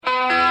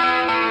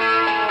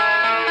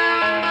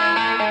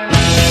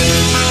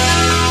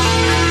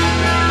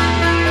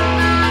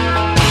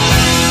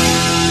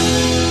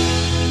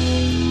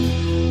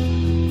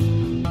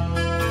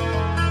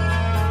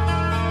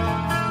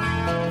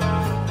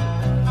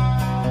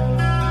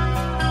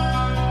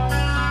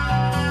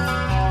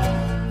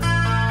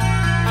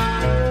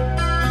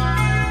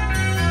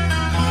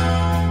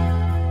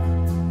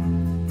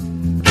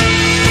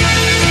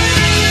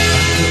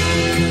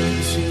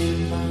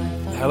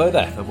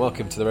Hello there, and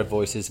welcome to the Red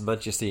Voices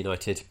Manchester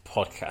United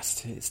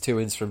podcast. It's 2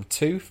 wins from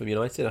 2 from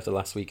United after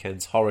last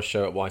weekend's horror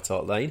show at White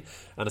Hart Lane,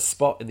 and a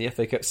spot in the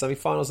FA Cup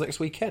semi-finals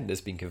next weekend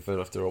has been confirmed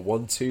after a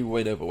 1-2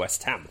 win over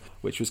West Ham,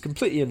 which was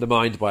completely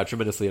undermined by a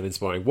tremendously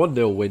uninspiring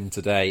 1-0 win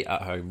today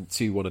at home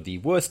to one of the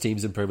worst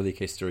teams in Premier League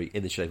history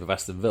in the shape of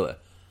Aston Villa.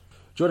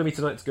 Joining me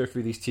tonight to go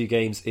through these two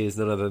games is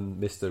none other than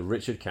Mr.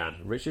 Richard Can.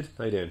 Richard,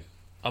 how you doing?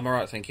 I'm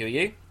alright, thank you. Are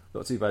you?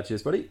 Not too bad,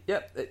 cheers, buddy.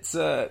 Yep, it's,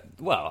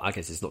 well, I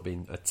guess it's not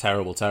been a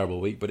terrible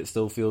week, but it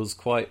still feels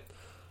quite,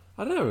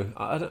 I don't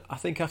know, I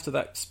think after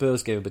that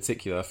Spurs game in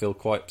particular, I feel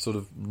quite sort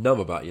of numb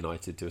about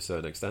United to a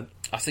certain extent.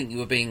 I think you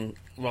were being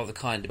rather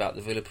kind about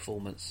the Villa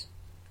performance,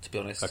 to be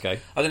honest. Okay.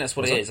 I think that's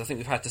what it is. I think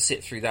we've had to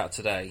sit through that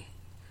today,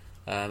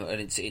 and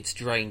it's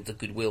drained the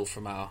goodwill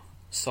from our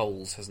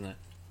souls, hasn't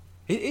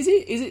it? Is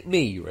it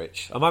me,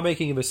 Rich? Am I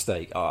making a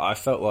mistake? I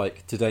felt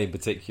like today in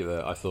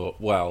particular, I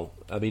thought, well,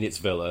 I mean, it's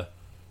Villa,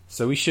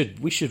 so we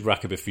should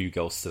rack up a few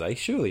goals today,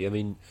 surely. I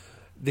mean,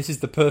 this is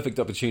the perfect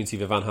opportunity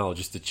for Van Gaal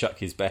just to chuck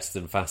his best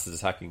and fastest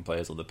attacking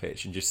players on the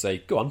pitch and just say,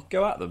 go on,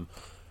 go at them.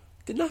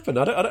 Didn't happen.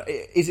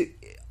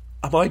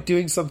 Am I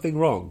doing something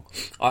wrong?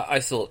 I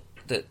thought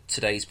that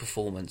today's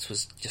performance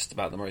was just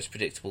about the most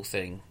predictable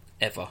thing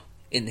ever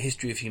in the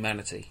history of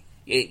humanity.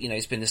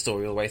 It's been the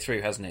story all the way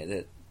through, hasn't it?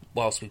 That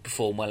whilst we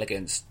perform well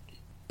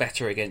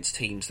better against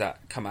teams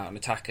that come out and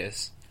attack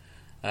us,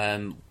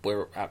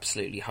 we're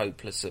absolutely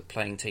hopeless at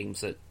playing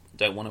teams that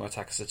don't want to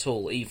attack us at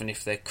all, even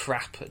if they're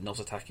crap at not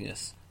attacking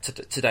us.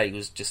 Today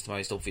was just the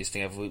most obvious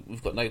thing ever.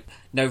 We've got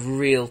no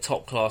real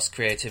top-class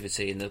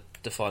creativity in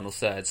the final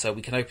third, so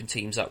we can open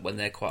teams up when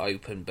they're quite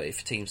open, but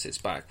if a team sits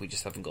back, we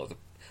just haven't got the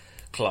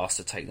class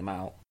to take them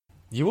out.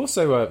 You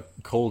also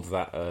called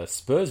that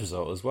Spurs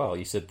result as well.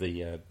 You said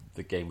the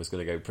game was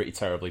going to go pretty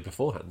terribly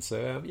beforehand,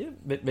 so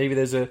maybe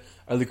there's a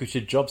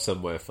lucrative job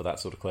somewhere for that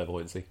sort of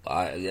clairvoyancy.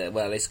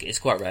 Well, it's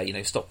quite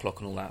rare, stop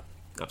clock and all that.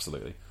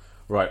 Absolutely.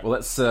 Right, well,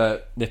 let's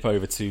nip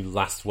over to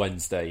last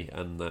Wednesday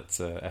and that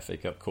FA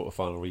Cup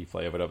quarter-final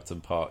replay over at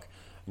Upton Park.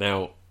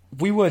 Now,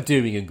 we were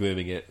dooming and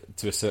glooming it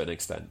to a certain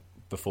extent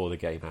before the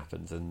game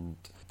happened, and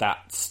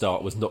that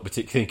start was not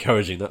particularly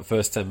encouraging. That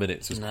first 10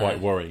 minutes was quite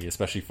worrying,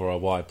 especially for our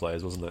wide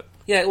players, wasn't it?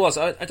 Yeah, it was.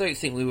 I don't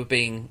think we were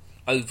being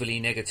overly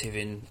negative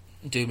in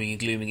dooming and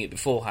glooming it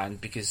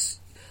beforehand,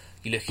 because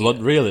you look blunt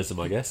realism,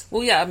 I guess.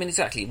 Well, yeah, I mean,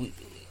 exactly.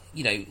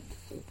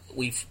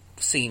 We've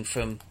seen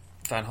from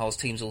Van Gaal's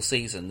teams all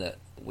season that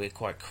we're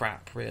quite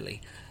crap, really,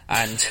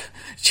 and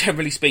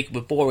generally speaking, we're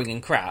boring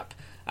and crap.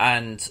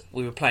 And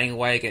we were playing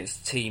away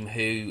against a team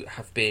who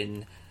have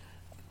been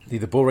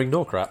neither boring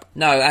nor crap.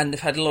 No, and they've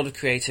had a lot of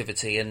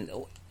creativity, and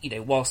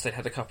whilst they'd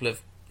had a couple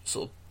of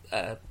sort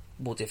of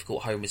more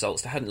difficult home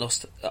results, they hadn't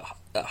lost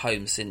at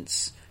home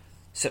since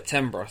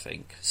September, I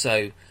think.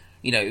 So,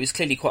 it was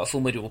clearly quite a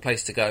formidable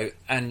place to go,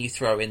 and you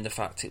throw in the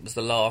fact it was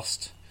the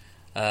last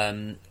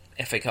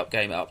FA Cup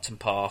game at Upton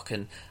Park,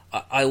 and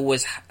I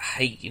always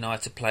hate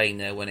United playing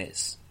there when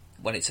it's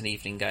an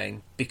evening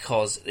game,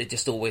 because it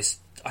just always,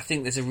 I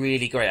think there's a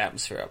really great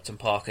atmosphere at Upton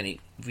Park, and it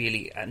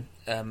really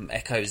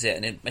echoes it,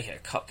 and it make it a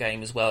cup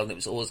game as well, and it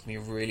was always going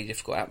to be a really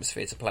difficult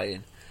atmosphere to play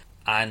in.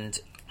 And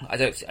I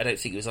don't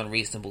think it was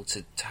unreasonable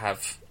to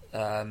have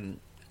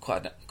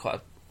quite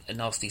a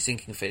nasty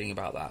sinking feeling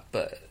about that.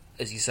 But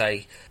as you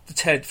say,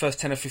 the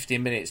first 10 or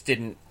 15 minutes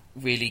didn't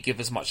really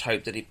give us much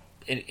hope that it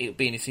would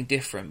be anything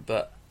different.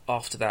 But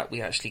after that,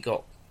 we actually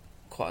got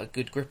quite a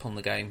good grip on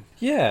the game.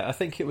 Yeah, I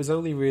think it was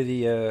only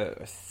really,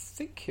 I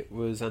think it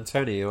was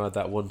Antonio who had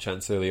that one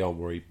chance early on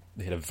where he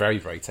hit a very,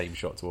 very tame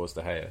shot towards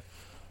De Gea.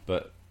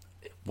 But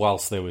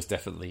whilst there was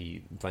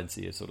definitely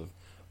plenty of sort of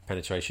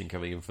penetration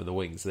coming in from the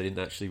wings, they didn't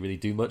actually really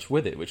do much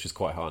with it, which was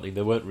quite heartening.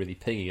 They weren't really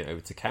pinging it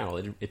over to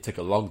Carroll. It took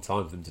a long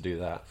time for them to do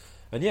that.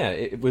 And yeah,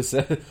 it was,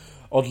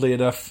 oddly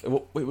enough,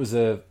 it was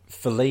a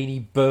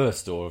Fellaini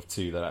burst or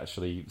two that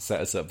actually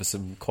set us up for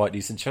some quite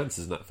decent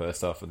chances in that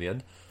first half in the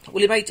end.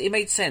 Well, it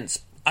made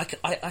sense. I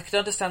could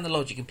understand the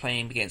logic in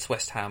playing against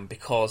West Ham,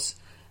 because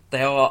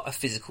they are a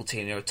physical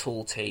team, they're a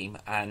tall team,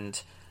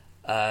 and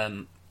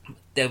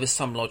there was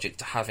some logic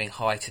to having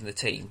height in the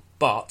team.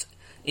 But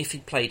if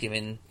he'd played him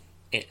in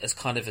as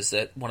kind of as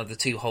one of the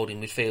two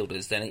holding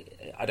midfielders, then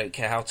I don't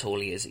care how tall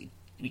he is,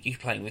 you're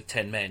playing with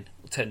 10 men,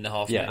 10 and a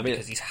half men,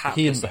 because he's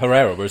happy. He and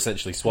Herrera were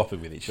essentially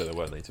swapping with each other,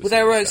 weren't they? Well,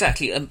 they were,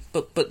 exactly.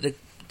 But the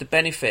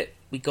benefit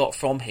we got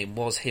from him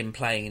was him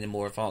playing in a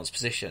more advanced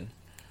position,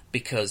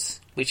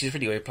 which is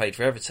really where he played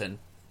for Everton,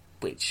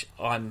 which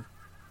I'm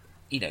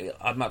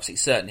absolutely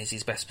certain is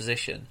his best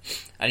position,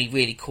 and he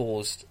really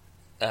caused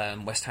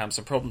West Ham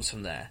some problems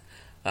from there.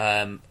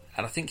 And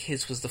I think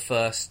his was the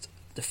first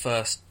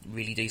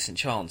really decent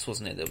chance,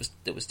 wasn't it?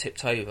 That was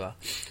tipped over.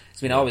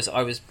 I mean, yeah.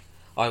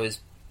 I was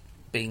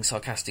being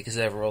sarcastic as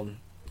ever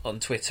on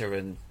Twitter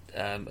and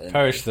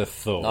perish the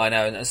thought. I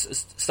know, and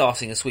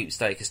starting a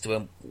sweepstake as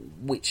to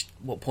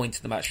what point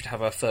in the match would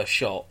have our first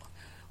shot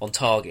on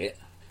target,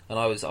 and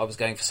I was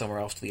going for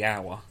somewhere after the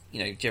hour.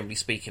 Generally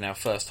speaking, our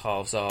first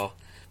halves are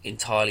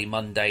entirely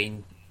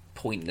mundane,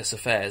 pointless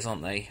affairs,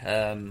 aren't they?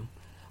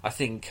 I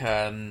think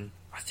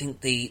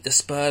think the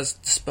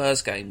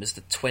Spurs game was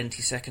the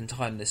 22nd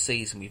time this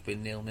season we've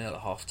been 0-0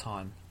 at half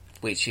time,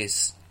 which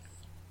is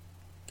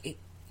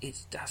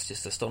that's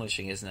just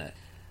astonishing, isn't it?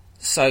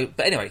 So,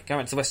 but anyway,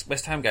 going back to the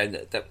West Ham game,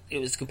 that it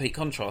was a complete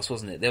contrast,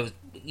 wasn't it? There was,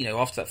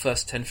 after that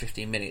first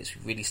 10-15 minutes,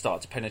 we really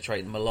started to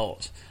penetrate them a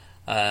lot,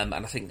 and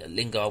I think that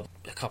Lingard,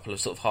 a couple of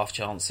sort of half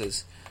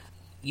chances.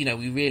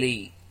 We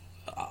really,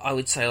 I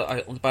would say,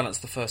 on the balance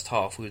of the first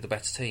half, we were the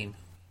better team.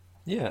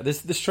 Yeah,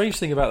 the strange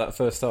thing about that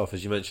first half,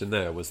 as you mentioned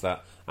there, was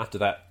that after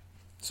that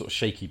sort of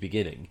shaky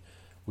beginning,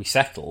 we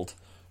settled,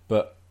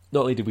 but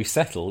not only did we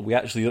settle, we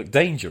actually looked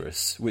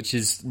dangerous, which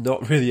is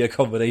not really a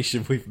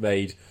combination we've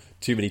made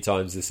too many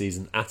times this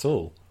season at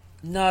all.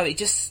 No,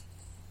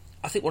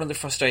 I think one of the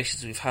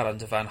frustrations we've had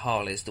under Van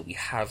Gaal is that we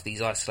have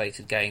these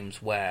isolated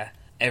games where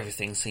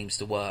everything seems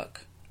to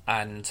work,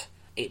 and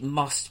it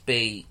must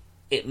be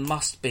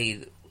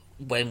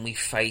when we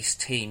face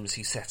teams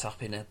who set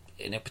up in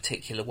a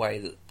particular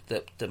way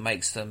that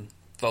makes them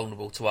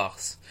vulnerable to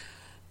us.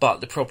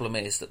 But the problem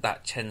is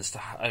that tends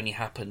to only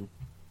happen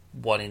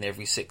 1 in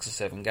every 6 or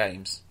 7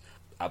 games,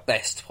 at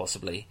best,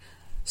 possibly.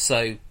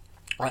 So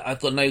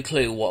I've got no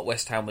clue what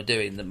West Ham were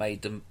doing that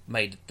made them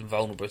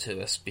vulnerable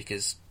to us,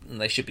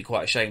 and they should be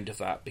quite ashamed of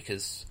that,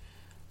 because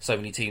so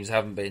many teams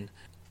haven't been.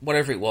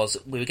 Whatever it was,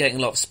 we were getting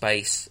a lot of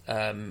space,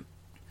 and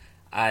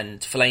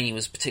Fellaini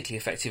was particularly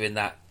effective in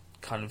that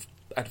kind of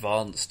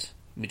advanced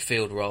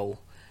midfield role,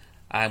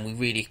 and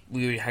we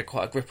really had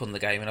quite a grip on the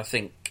game. And I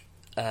think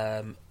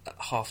at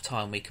half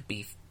time we could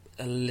be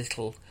a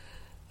little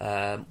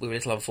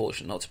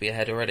unfortunate not to be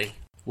ahead already.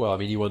 Well, I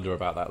mean, you wonder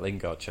about that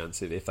Lingard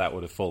chance, if that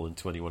would have fallen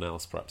to anyone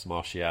else, perhaps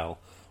Martial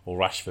or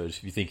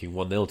Rashford. You're thinking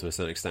 1-0 to a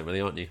certain extent,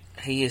 really, aren't you?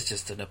 He is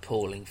just an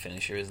appalling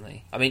finisher, isn't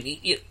he? I mean,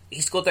 he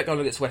scored that goal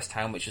against West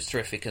Ham, which was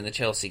terrific, and the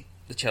Chelsea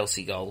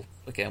goal,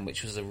 again,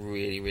 which was a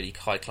really, really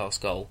high-class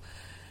goal.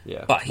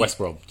 Yeah, but West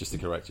Brom, just to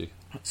correct you.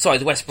 Sorry,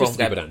 the West Brom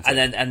game,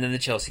 and then the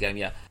Chelsea game,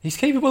 yeah. He's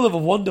capable of a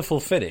wonderful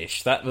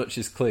finish, that much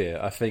is clear.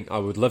 I think I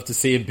would love to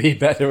see him be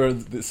better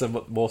on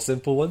some more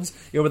simple ones.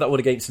 You remember that one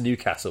against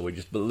Newcastle, where he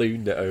just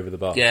ballooned it over the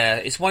bar? Yeah,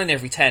 it's 1 in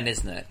every 10,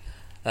 isn't it?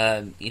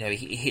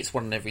 He hits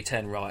 1 in every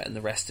 10 right, and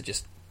the rest are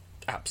just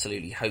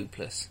absolutely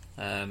hopeless.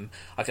 I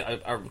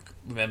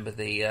remember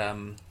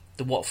the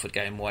Watford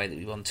game away that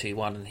we won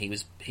 2-1, and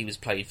he was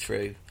played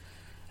through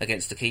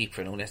against the keeper,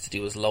 and all he had to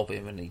do was lob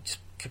him, and he just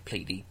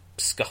completely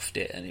scuffed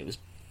it, and it was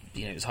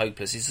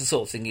hopeless. It's the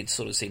sort of thing you'd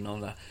sort of seen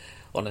on a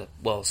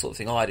sort of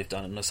thing I'd have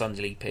done on a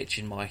Sunday League pitch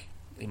in my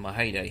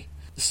heyday.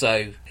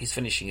 So his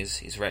finishing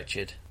is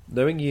wretched.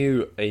 Knowing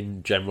you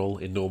in general,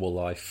 in normal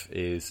life,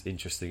 is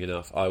interesting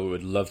enough. I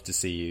would love to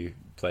see you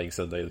playing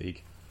Sunday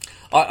League.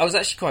 I was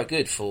actually quite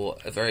good for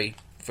a very,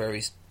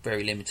 very,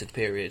 very limited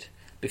period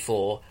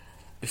before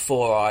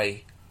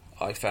I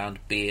found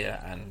beer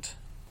and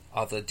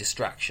other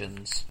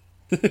distractions.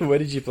 Where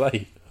did you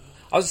play?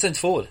 I was a centre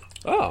forward.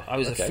 Oh, I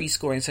was okay. a free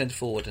scoring centre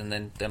forward, and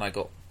then I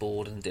got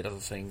bored and did other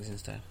things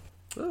instead.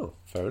 Oh,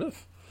 fair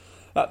enough.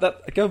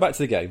 Going back to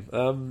the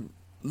game,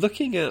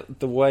 looking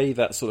at the way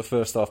that sort of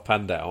first half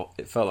panned out,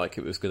 it felt like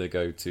it was going to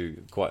go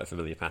to quite a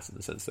familiar pattern in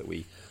the sense that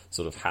we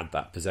sort of had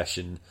that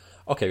possession.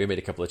 Okay, we made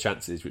a couple of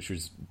chances, which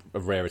was a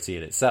rarity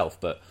in itself,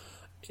 but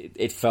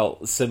it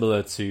felt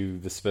similar to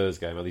the Spurs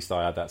game. At least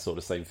I had that sort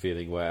of same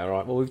feeling where, all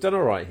right, well, we've done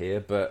all right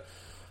here, but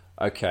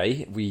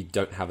okay, we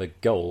don't have a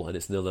goal and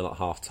it's 0-0 at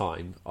half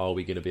time. Are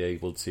we going to be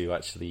able to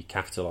actually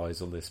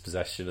capitalise on this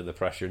possession and the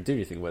pressure and do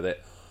anything with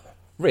it?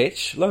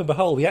 Rich, lo and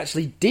behold, we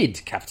actually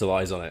did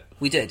capitalise on it.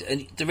 We did,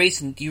 and the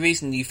reason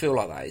you feel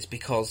like that is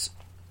because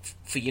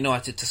for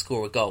United to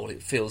score a goal,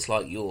 it feels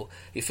like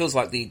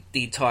the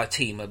entire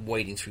team are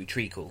wading through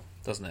treacle,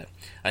 doesn't it?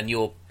 And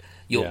you're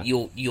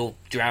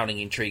drowning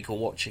in treacle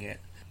watching it.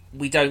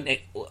 We don't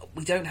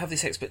have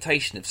this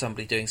expectation of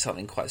somebody doing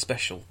something quite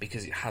special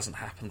because it hasn't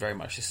happened very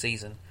much this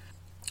season.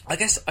 I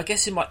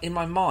guess in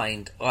my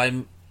mind,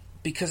 I'm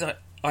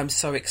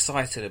so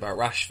excited about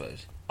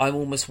Rashford. I'm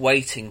almost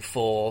waiting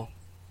for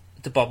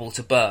the bubble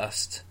to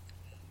burst.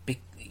 I'm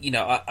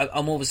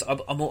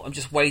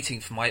just waiting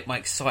for my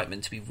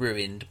excitement to be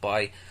ruined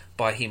by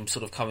him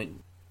sort of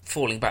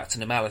falling back to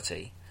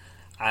normality,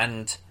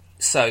 and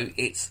so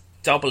it's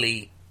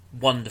doubly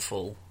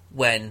wonderful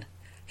when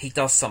he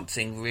does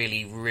something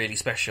really, really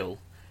special,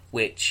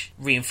 which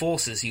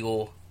reinforces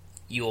your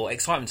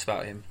excitement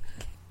about him.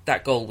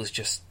 That goal was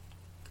just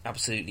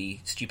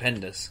absolutely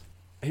stupendous.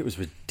 It was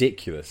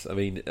ridiculous. I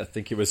mean, I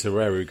think it was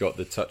Herrera who got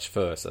the touch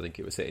first. I think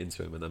it was hit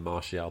into him, and then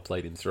Martial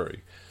played him through.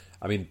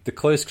 I mean, the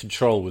close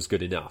control was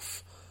good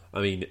enough.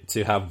 I mean,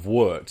 to have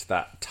worked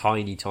that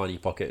tiny, tiny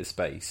pocket of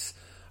space,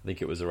 I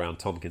think it was around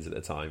Tompkins at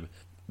the time,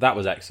 that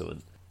was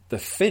excellent. The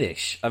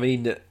finish, I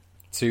mean,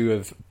 to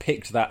have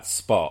picked that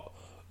spot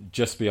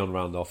just beyond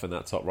Randolph in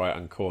that top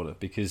right-hand corner,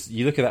 because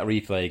you look at that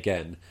replay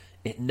again,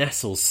 it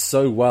nestles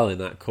so well in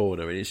that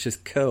corner and it's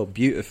just curled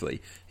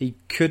beautifully. He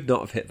could not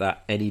have hit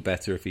that any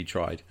better if he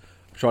tried.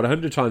 tried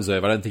 100 times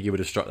over. I don't think he would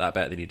have struck that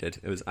better than he did.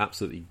 It was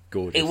absolutely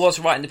gorgeous. It was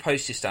right in the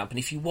postage stamp, and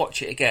if you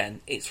watch it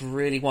again, it's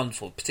really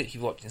wonderful, particularly if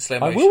you watch it in slow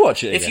motion. I will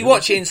watch it again. If you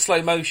watch it in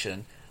slow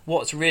motion,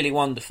 what's really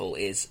wonderful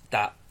is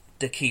that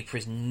the keeper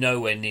is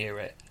nowhere near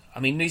it. I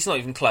mean, he's not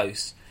even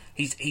close.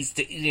 He's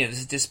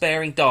there's a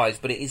despairing dive,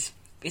 but it's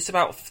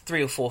about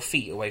 3 or 4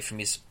 feet away from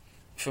his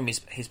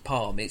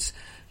palm. It's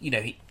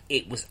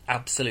it was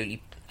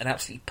absolutely an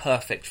absolutely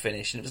perfect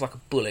finish, and it was like a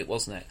bullet,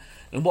 wasn't it?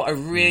 And what I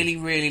really,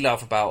 really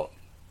love about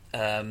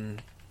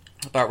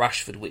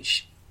Rashford,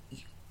 which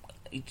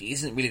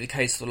isn't really the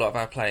case with a lot of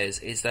our players,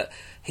 is that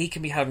he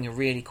can be having a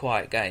really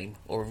quiet game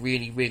or a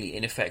really, really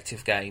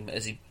ineffective game,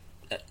 as he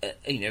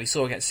he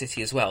saw against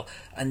City as well,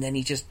 and then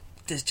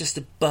there's just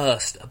a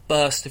burst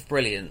of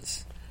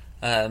brilliance,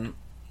 and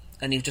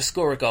he'll just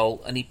score a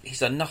goal, and he's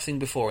done nothing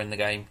before in the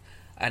game,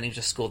 and he'll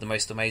just score the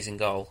most amazing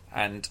goal,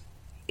 and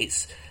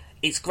it's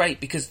great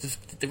because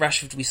the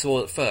Rashford we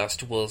saw at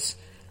first was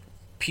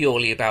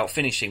purely about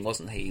finishing,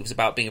 wasn't he? He was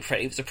about being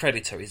he was a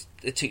predator. He's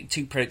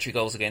two predatory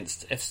goals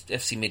against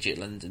FC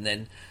Midtjylland, and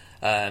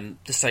then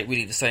the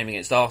same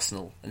against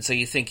Arsenal. And so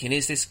you're thinking,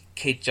 is this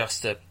kid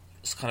just a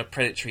kind of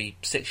predatory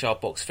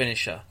 6-yard box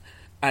finisher?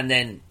 And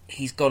then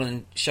he's gone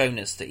and shown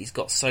us that he's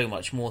got so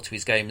much more to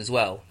his game as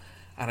well.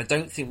 And I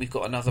don't think we've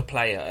got another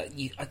player.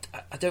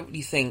 I don't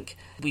really think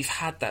we've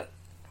had that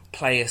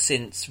player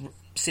since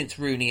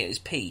Rooney at his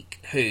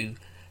peak who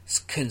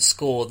can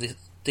score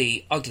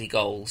the ugly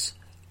goals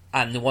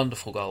and the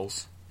wonderful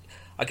goals.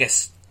 I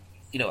guess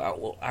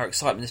our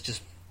excitement is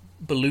just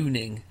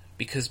ballooning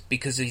because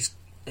he's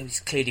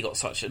clearly got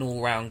such an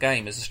all-round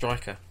game as a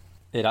striker.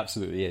 It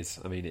absolutely is.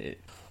 I mean,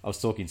 I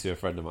was talking to a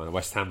friend of mine, a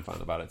West Ham fan,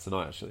 about it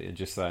tonight actually, and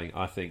just saying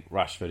I think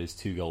Rashford is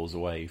 2 goals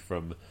away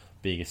from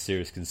being a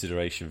serious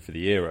consideration for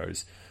the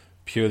Euros,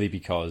 purely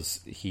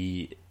because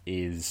he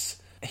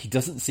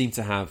doesn't seem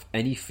to have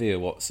any fear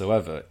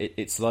whatsoever.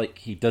 It's like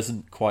he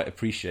doesn't quite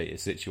appreciate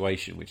his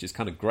situation, which is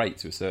kind of great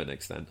to a certain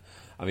extent.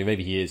 I mean,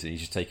 maybe he is, and he's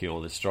just taking it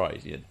on his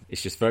stride.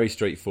 It's just very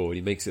straightforward.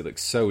 He makes it look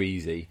so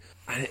easy,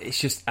 and it's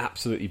just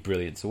absolutely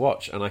brilliant to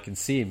watch. And I can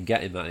see him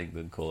getting that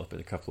England call-up in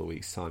a couple of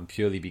weeks' time,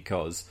 purely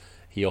because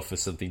he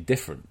offers something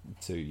different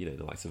to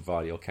the likes of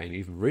Vardy or Kane, or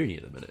even Rooney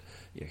at the minute.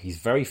 He's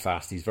very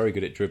fast, he's very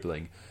good at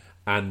dribbling,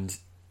 and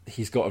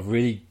he's got a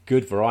really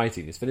good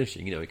variety in his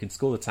finishing. He can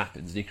score the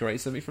tap-ins and he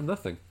creates something from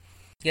nothing.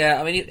 Yeah,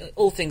 I mean,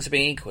 all things are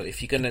being equal,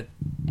 if you're going to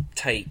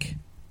take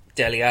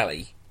Dele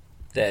Alli,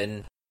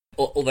 then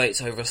although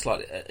it's over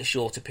a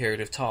shorter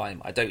period of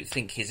time, I don't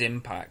think his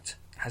impact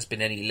has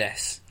been any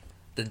less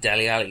than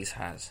Dele Alli's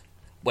has.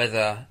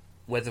 Whether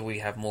we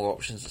have more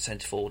options at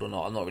centre forward or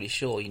not, I'm not really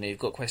sure. You've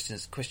got question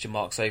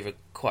marks over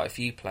quite a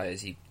few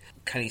players.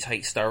 Can he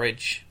take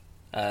Sturridge?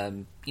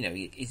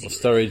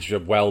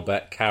 Sturridge,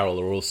 Welbeck, Carroll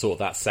are all sort of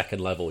that second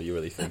level. You're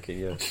really thinking,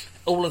 yeah.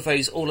 all of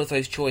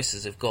those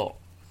choices have got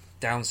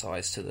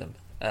downsides to them,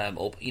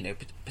 or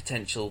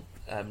potential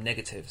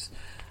negatives.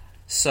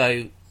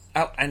 So.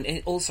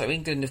 And also,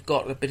 England have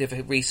got a bit of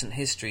a recent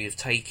history of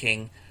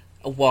taking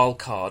a wild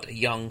card, a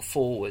young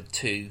forward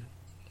to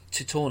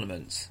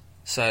tournaments.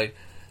 So,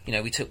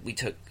 we took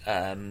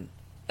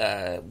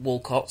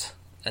Walcott,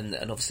 and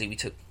obviously we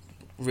took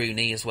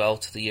Rooney as well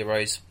to the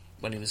Euros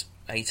when he was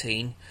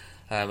 18,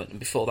 and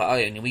before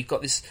that, we've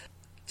got this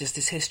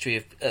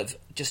history of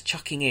just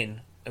chucking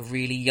in a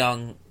really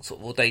young,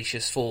 sort of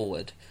audacious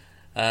forward,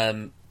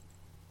 and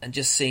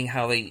just seeing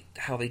how they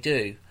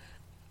do.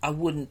 I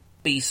wouldn't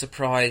be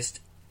surprised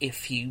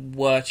if he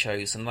were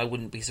chosen. I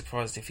wouldn't be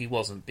surprised if he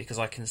wasn't, because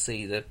I can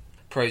see the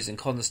pros and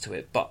cons to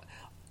it. But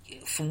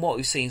from what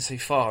we've seen so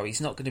far, he's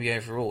not going to be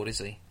overawed, is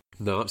he?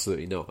 No,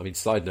 absolutely not. I mean,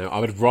 side note, I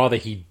would rather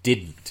he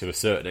didn't to a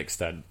certain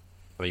extent.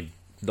 I mean,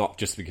 not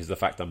just because of the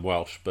fact I'm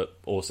Welsh, but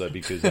also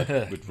because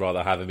I would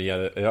rather have him.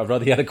 I'd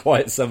rather he had a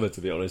quiet summer, to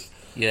be honest.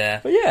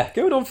 Yeah. But yeah,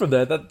 going on from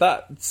there,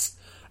 that's.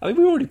 I mean,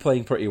 we were already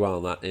playing pretty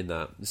well in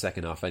that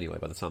second half anyway,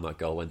 by the time that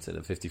goal went in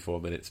at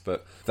 54 minutes.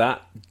 But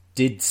that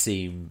did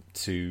seem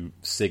to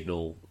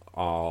signal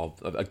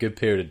a good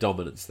period of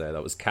dominance there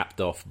that was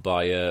capped off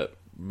by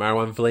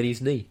Marouane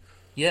Fellaini's knee.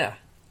 Yeah.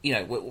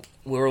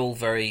 We're all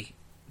very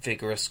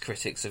vigorous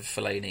critics of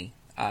Fellaini,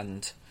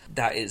 and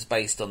that is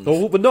based on...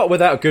 but not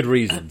without good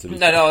reason, to be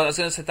fair. No, I was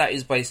going to say that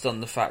is based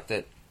on the fact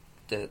that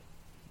the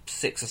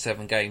 6 or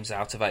 7 games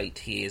out of 8,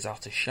 he is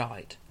utter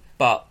shite.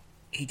 But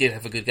he did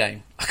have a good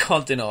game, I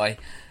can't deny,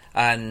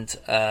 and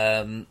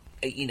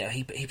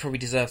he probably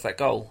deserves that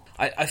goal.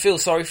 I feel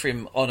sorry for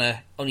him on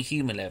a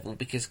human level,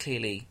 because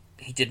clearly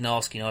he didn't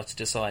ask United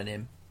to sign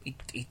him.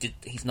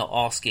 He's not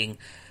asking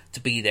to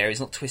be there. He's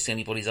not twisting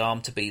anybody's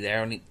arm to be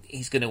there, and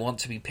he's going to want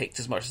to be picked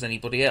as much as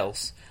anybody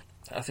else.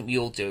 I think we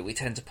all do it. We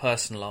tend to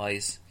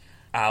personalise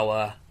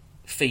our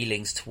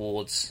feelings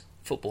towards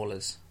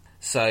footballers.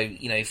 So,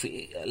 a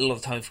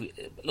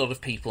lot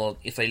of people,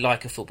 if they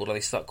like a footballer, they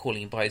start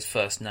calling him by his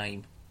first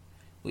name,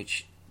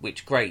 which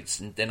grates,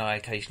 and then I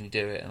occasionally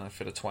do it, and I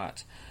feel a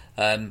twat.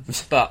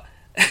 But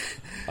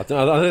I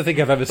don't think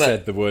I've ever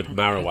said the word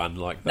Marouane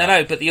like that.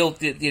 No, but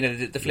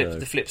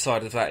the flip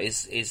side of that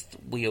is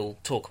we all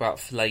talk about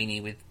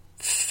Fellaini with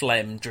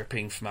phlegm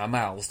dripping from our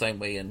mouths, don't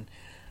we?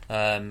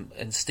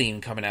 And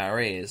steam coming out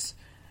our ears,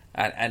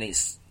 and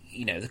it's,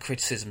 you know, the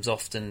criticism's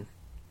often,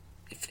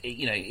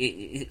 you know,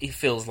 it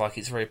feels like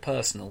it's very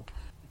personal,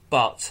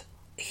 but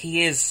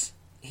he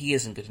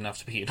isn't good enough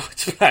to be a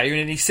United player in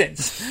any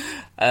sense.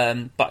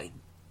 But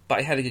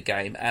he had a good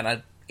game, and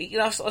I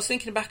was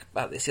thinking back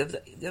about this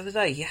the other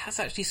day. He has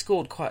actually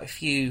scored quite a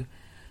few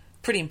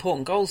pretty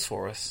important goals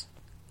for us.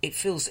 It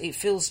feels.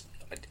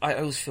 I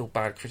always feel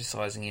bad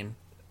criticising him.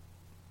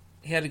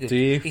 He had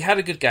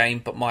a good game,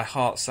 but my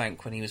heart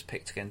sank when he was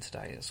picked again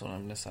today. That's what I'm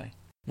going to say.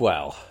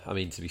 Well, I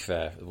mean, to be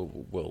fair,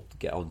 we'll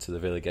get on to the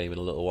Villa game in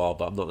a little while,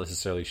 but I'm not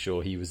necessarily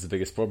sure he was the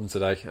biggest problem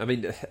today. I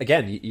mean,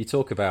 again, you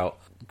talk about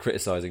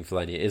criticising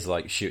Fellaini. It is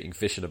like shooting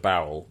fish in a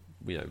barrel,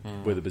 you know,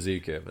 with a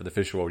bazooka, and the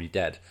fish are already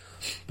dead.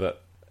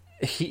 But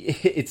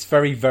it's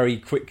very, very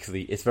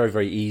quickly, it's very,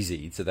 very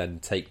easy to then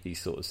take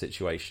these sort of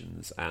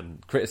situations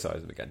and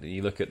criticise them again. And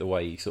you look at the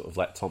way he sort of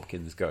let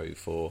Tompkins go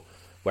for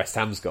West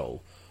Ham's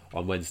goal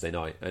on Wednesday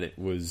night, and it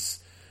was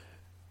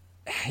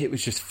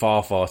just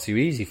far, far too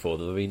easy for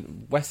them. I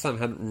mean, West Ham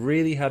hadn't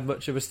really had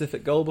much of a sniff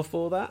at goal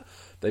before that.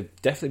 They've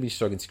definitely been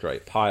struggling to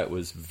create. Pyatt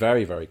was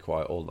very, very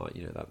quiet all night.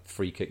 You know, that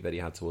free kick that he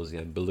had towards the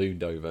end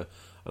ballooned over,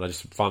 and I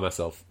just find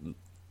myself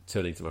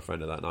turning to my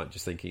friend at that night,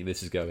 just thinking,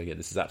 this is going in,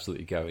 this is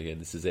absolutely going in,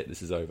 this is it,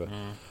 this is over.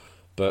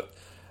 But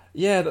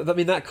yeah, I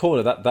mean, that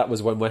corner, that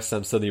was when West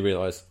Ham suddenly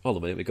realised, hold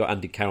on a minute, we've got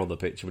Andy Carroll on the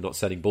pitch and we're not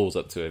sending balls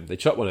up to him. They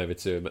chucked one over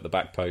to him at the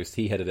back post,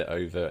 he headed it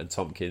over, and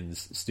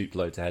Tompkins stooped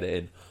low to head it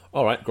in.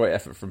 Alright, great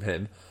effort from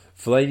him.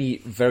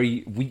 Fellaini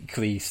very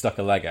weakly stuck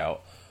a leg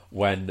out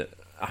when,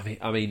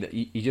 I mean,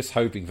 you're just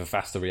hoping for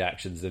faster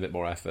reactions and a bit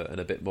more effort and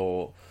a bit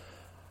more,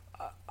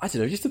 I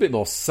don't know, just a bit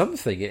more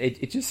something.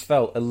 It just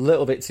felt a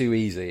little bit too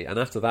easy. And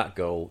after that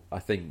goal, I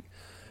think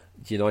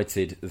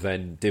United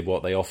then did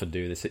what they often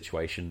do in this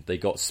situation. They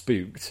got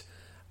spooked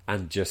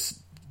and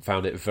just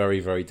found it very,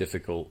 very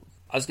difficult.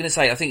 I was going to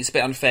say, I think it's a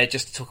bit unfair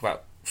just to talk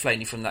about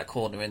Fellaini from that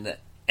corner, in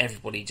that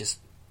everybody just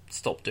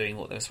stopped doing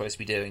what they were supposed to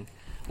be doing,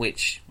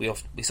 which we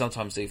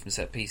sometimes do from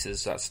set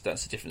pieces.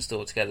 That's a different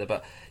story altogether.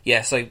 But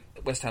yeah, so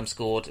West Ham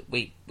scored.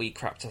 We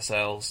crapped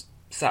ourselves,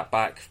 sat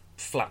back,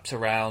 flapped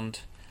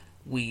around.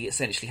 We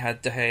essentially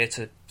had De Gea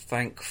to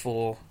thank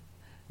for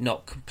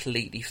not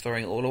completely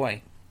throwing it all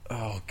away.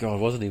 Oh God,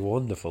 wasn't he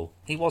wonderful?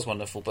 He was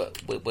wonderful,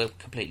 but we're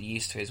completely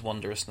used to his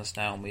wondrousness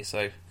now, aren't we?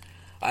 So,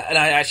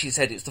 I actually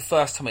said it was the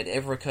first time it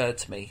ever occurred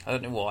to me. I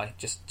don't know why.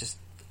 Just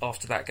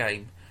after that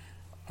game,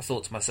 I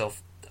thought to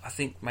myself, I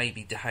think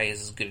maybe De Gea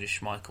is as good as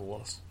Schmeichel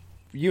was.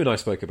 You and I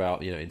spoke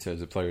about, you know, in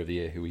terms of Player of the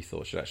Year, who we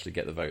thought should actually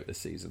get the vote this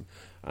season,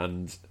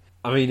 and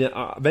I mean,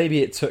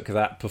 maybe it took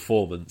that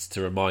performance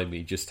to remind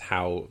me just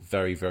how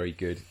very, very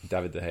good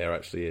David De Gea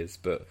actually is.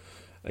 But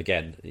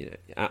again, you know,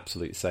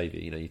 absolute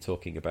saviour. You know, you're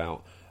talking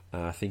about,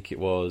 I think it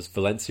was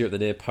Valencia at the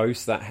near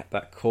post,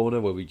 that corner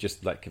where we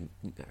just let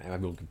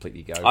everyone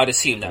completely go. I'd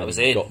assume that was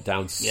in. Got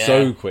down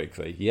so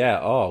quickly. Yeah,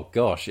 oh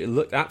gosh, it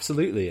looked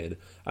absolutely in.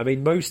 I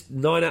mean, most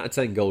 9 out of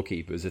 10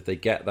 goalkeepers, if they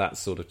get that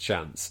sort of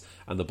chance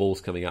and the ball's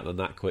coming at them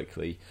that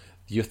quickly,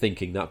 you're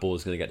thinking that ball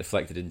is going to get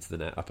deflected into the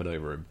net, up and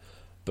over him.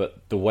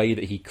 But the way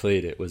that he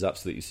cleared it was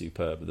absolutely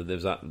superb. And then there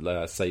was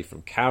that save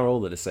from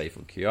Carroll, then a save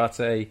from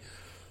Kouyaté.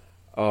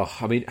 Oh,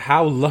 I mean,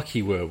 how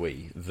lucky were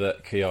we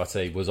that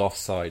Kouyaté was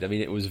offside? I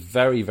mean, it was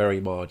very, very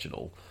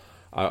marginal.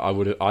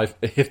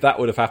 If that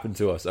would have happened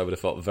to us, I would have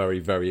felt very,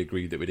 very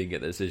aggrieved that we didn't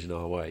get the decision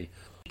our way.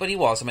 But he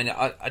was. I mean,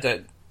 I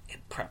don't.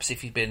 Perhaps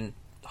if he'd been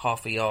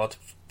half a yard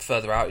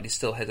further out, he'd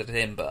still headed it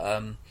in.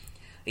 But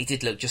he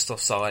did look just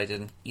offside,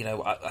 and you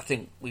know, I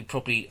think we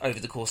probably over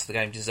the course of the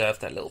game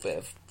deserved that little bit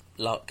of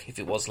luck, if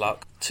it was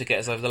luck, to get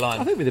us over the line.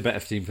 I think we're the better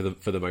team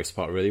for the most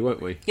part, really,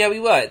 weren't we? Yeah, we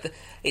were.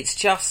 It's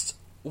just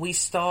we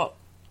start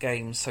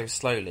games so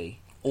slowly,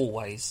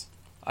 always.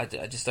 I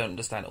just don't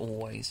understand,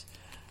 always.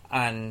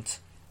 And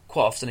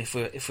quite often, if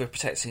we're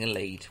protecting a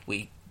lead,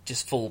 we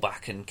just fall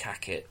back and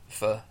cack it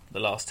for the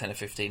last 10 or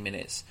 15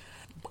 minutes,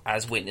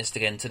 as witnessed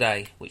again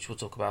today, which we'll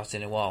talk about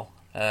in a while.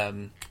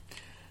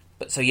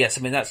 But so yes,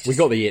 I mean that's just, we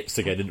got the yips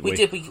again, didn't we? We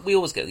did. We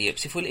always get the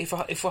yips if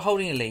we're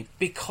holding a lead,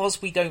 because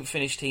we don't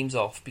finish teams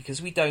off,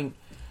 because we don't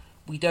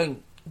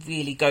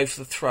really go for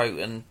the throat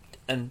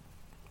and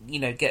you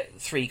know, get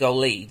 3 goal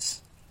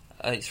leads,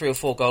 3 or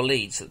 4 goal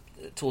leads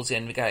towards the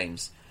end of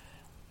games.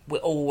 We're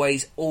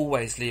always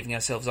leaving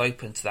ourselves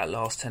open to that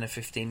last 10 or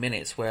 15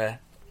 minutes where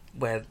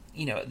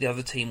you know, the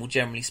other team will,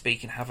 generally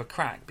speaking, have a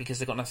crack because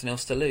they've got nothing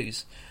else to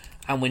lose,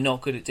 and we're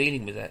not good at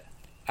dealing with it.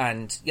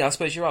 And yeah, I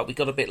suppose you're right. We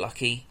got a bit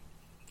lucky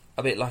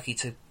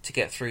to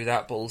get through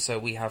that, but also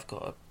we have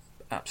got an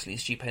absolutely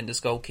stupendous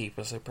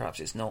goalkeeper, so perhaps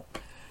it's not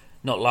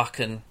luck,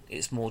 and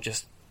it's more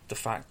just the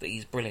fact that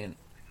he's brilliant.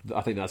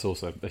 I think that's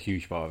also a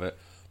huge part of it.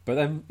 But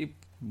then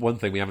one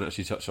thing we haven't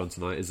actually touched on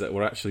tonight is that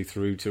we're actually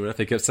through to an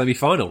FA Cup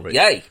semi-final, Rich.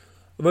 Yay!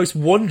 The most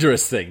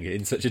wondrous thing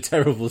in such a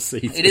terrible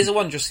season. It is a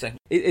wondrous thing.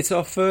 It's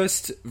our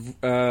first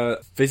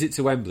visit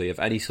to Wembley of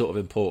any sort of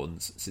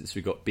importance since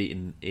we got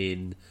beaten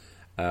in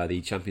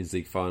the Champions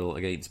League final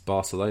against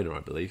Barcelona, I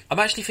believe. I'm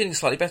actually feeling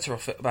slightly better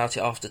about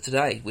it after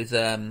today with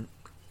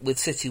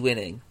City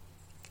winning.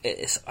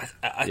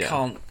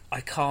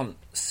 I can't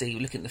see,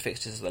 looking at the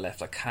fixtures to the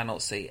left, I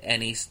cannot see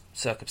any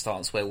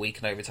circumstance where we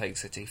can overtake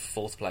City for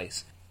fourth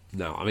place.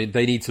 No, I mean,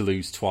 they need to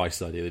lose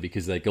twice, ideally,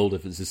 because their goal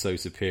difference is so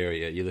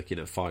superior. You're looking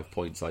at 5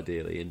 points,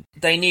 ideally. And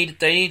They needed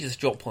to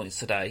drop points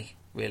today,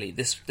 really.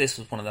 This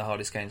was one of the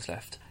hardest games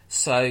left.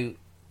 So,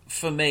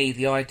 for me,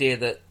 the idea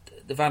that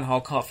the Van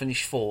Gaal can't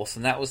finish fourth,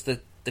 and that was the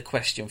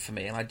question for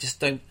me, and I just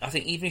don't... I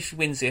think even if he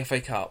wins the FA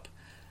Cup,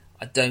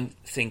 I don't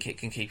think it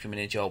can keep him in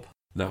a job.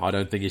 No, I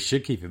don't think it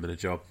should keep him in a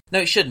job.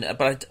 No, it shouldn't.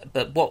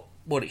 But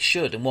what it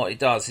should and what it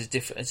does is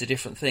different. It's a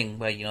different thing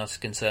where United's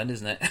concerned,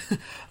 isn't it?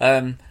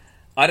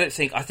 I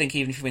think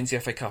even if he wins the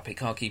FA Cup, it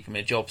can't keep him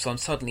in a job. So I'm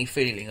suddenly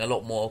feeling a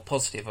lot more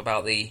positive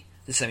about the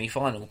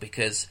semi-final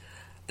because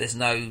it's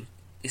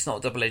not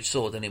a double-edged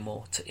sword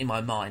anymore in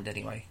my mind.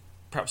 Anyway,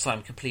 perhaps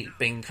I'm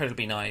being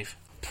incredibly naive.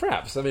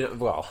 Perhaps. I mean,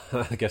 well,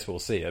 I guess we'll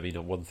see. I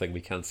mean, one thing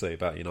we can say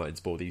about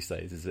United's board these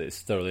days is that it's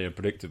thoroughly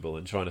unpredictable,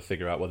 and trying to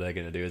figure out what they're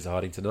going to do is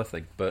harding to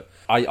nothing. But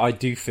I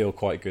do feel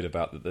quite good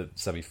about the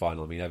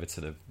semi-final. I mean,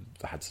 Everton have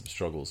had some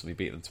struggles, and we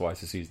beat them twice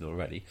this season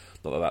already.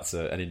 Not that that's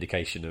an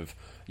indication of,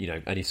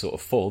 any sort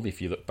of form.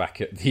 If you look back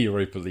at the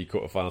Europa League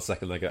quarter-final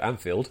second leg at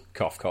Anfield,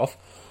 cough, cough.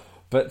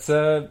 But,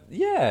 I'm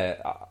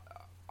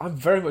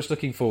very much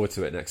looking forward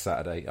to it next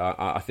Saturday.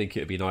 I think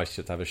it'd be nice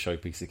just to have a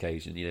showpiece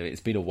occasion.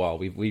 It's been a while.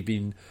 We've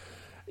been...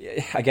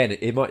 Again,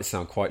 it might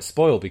sound quite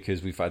spoiled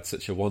because we've had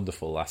such a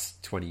wonderful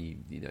last 20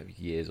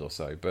 years or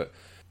so, but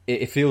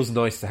it feels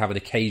nice to have an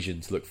occasion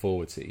to look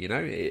forward to.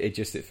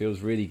 It feels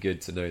really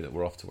good to know that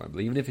we're off to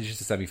Wembley, even if it's just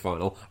a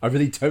semi-final. I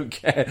really don't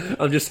care.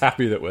 I'm just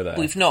happy that we're there.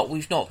 We've not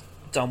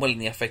done well in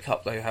the FA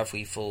Cup though, have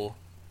we? For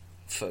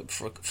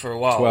a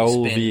while,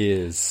 12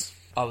 years.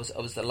 I was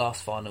the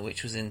last final,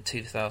 which was in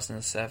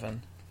 2007. I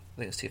think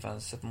it was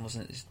 2007,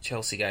 wasn't it? It was a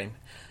Chelsea game.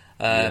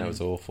 Yeah, it was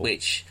awful.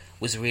 Which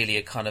was really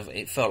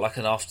it felt like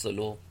an after the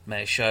Lord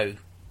Mayor show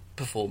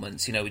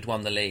performance. We'd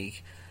won the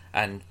league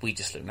and we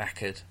just looked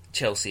knackered.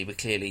 Chelsea were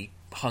clearly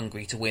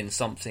hungry to win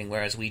something,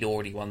 whereas we'd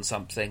already won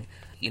something.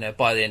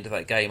 By the end of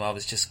that game, I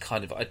was just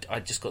I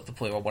just got to the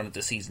point where I wanted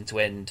the season to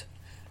end,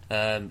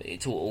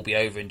 it to all be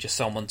over, and just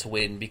someone to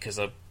win because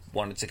I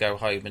wanted to go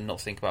home and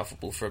not think about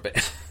football for a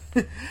bit.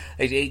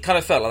 it kind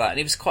of felt like that, and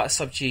it was quite a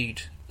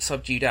subdued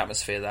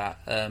atmosphere that.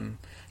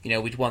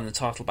 We'd won the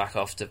title back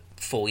after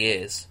 4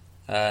 years,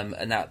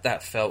 and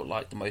that felt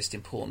like the most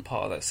important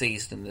part of that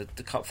season. And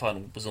the cup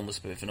final was almost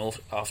a bit of an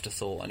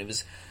afterthought, and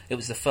it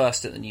was the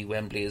first at the new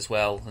Wembley as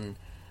well, and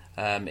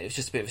it was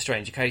just a bit of a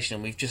strange occasion.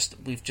 And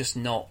we've just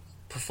not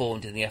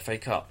performed in the FA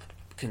Cup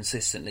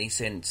consistently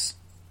since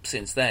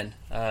then.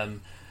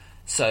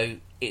 So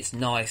it's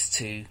nice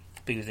to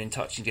be within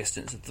touching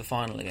distance of the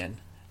final again.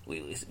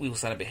 We all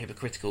sound a bit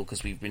hypocritical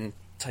because we've been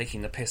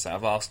taking the piss out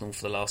of Arsenal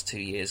for the last 2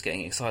 years,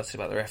 getting excited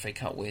about their FA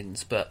Cup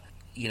wins, but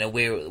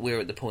we're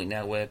at the point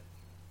now where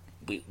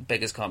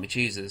beggars can't be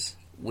choosers.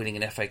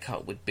 Winning an FA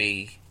Cup would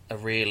be a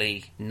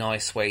really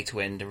nice way to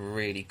end a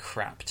really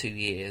crap 2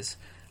 years,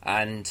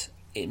 and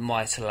it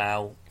might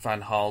allow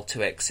Van Gaal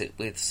to exit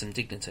with some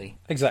dignity.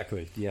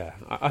 Exactly, yeah.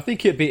 I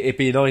think it'd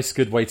be a nice,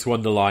 good way to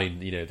underline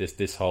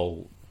this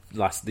whole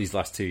these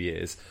last 2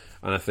 years,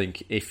 and I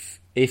think if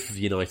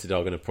United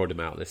are going to prod him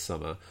out this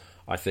summer,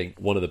 I think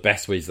one of the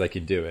best ways they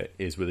can do it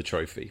is with a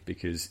trophy,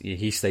 because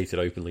he stated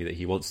openly that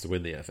he wants to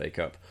win the FA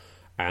Cup,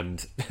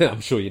 and I'm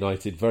sure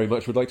United very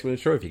much would like to win a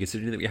trophy,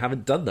 considering that we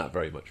haven't done that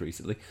very much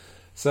recently.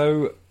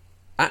 So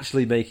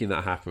actually making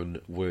that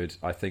happen would,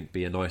 I think,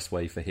 be a nice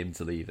way for him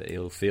to leave it.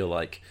 He'll feel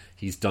like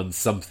he's done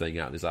something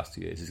out of his last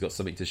 2 years. He's got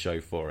something to show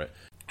for it.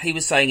 He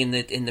was saying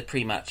in the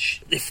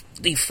pre-match,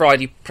 the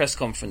Friday press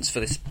conference for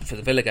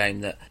the Villa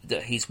game,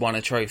 that he's won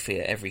a trophy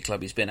at every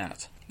club he's been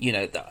at.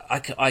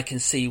 I can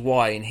see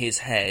why in his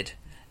head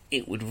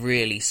it would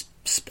really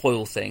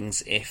spoil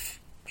things if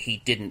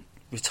he didn't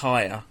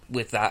retire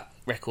with that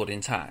record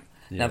intact.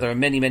 Yeah. Now, there are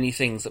many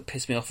things that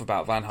piss me off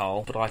about Van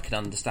Gaal, but I can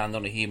understand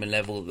on a human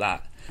level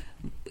that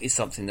is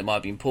something that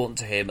might be important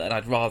to him, and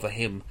I'd rather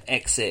him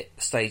exit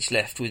stage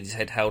left with his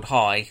head held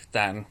high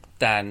than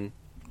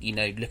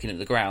looking at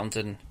the ground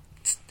and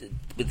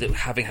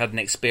having had an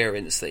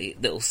experience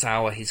that'll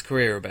sour his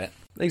career a bit.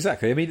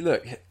 Exactly. I mean,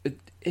 look,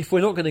 if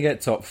we're not going to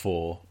get top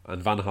four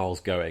and Van Gaal's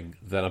going,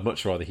 then I'd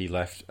much rather he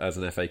left as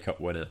an FA Cup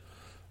winner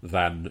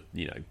than,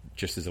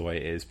 just as the way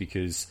it is,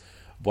 because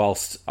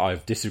whilst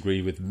I've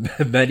disagreed with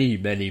many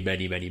of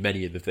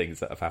the things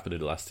that have happened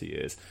in the last 2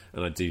 years,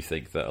 and I do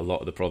think that a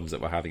lot of the problems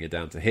that we're having are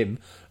down to him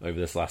over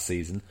this last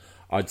season,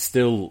 I'd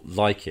still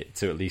like it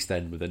to at least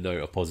end with a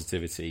note of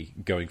positivity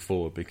going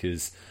forward,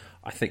 because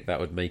I think that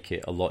would make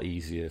it a lot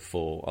easier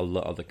for a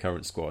lot of the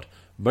current squad,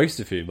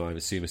 most of whom I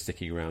assume are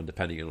sticking around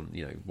depending on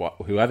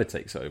whoever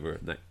takes over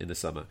in the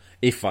summer,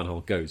 if Van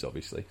Gaal goes,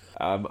 obviously.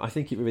 I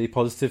think it would be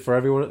positive for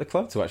everyone at the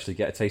club to actually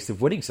get a taste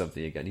of winning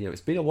something again.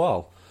 It's been a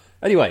while.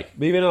 Anyway,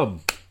 moving on.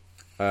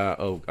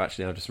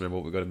 Actually, I just remember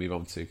what we've got to move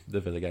on to,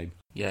 the Villa game.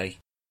 Yay.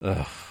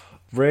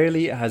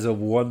 Rarely has a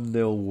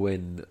 1-0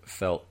 win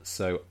felt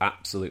so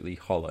absolutely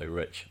hollow,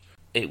 Rich.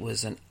 It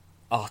was an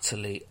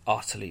utterly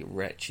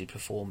wretched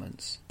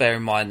performance. Bear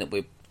in mind that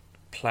we're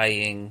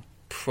playing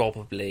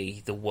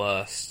probably the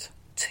worst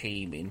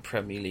team in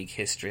Premier League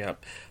history.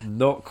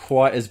 Not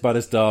quite as bad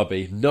as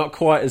Derby. Not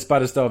quite as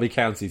bad as Derby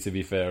County, to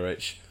be fair,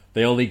 Rich.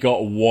 They only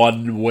got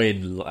 1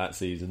 win that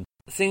season.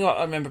 The thing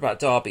I remember about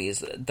Derby is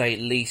that they at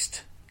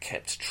least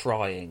kept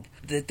trying.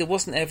 There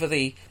wasn't ever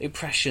the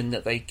impression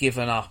that they'd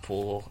given up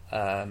or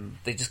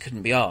they just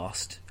couldn't be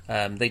asked.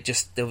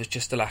 There was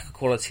just a lack of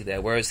quality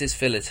there. Whereas this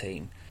Villa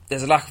team,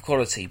 there's a lack of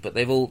quality, but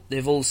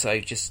they've also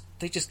just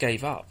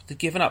gave up. They've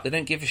given up. They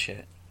don't give a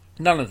shit.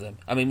 None of them.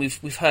 I mean,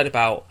 we've heard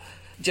about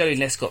Joey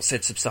Lescott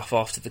said some stuff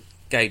after the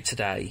game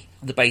today,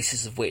 the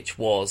basis of which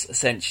was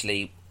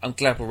essentially, I'm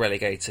glad we're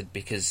relegated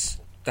because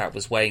that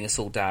was weighing us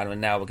all down, and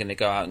now we're going to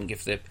go out and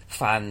give the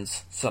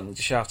fans something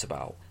to shout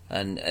about.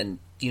 And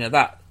you know,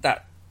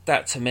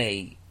 that to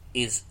me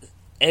is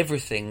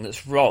everything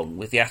that's wrong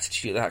with the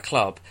attitude of that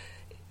club.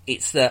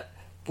 It's that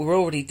we're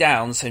already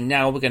down, so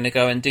now we're going to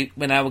go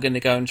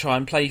and try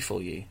and play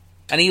for you.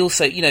 And he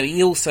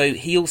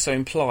also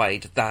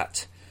implied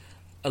that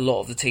a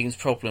lot of the team's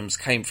problems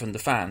came from the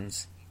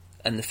fans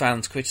and the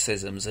fans'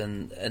 criticisms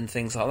and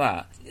things like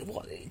that.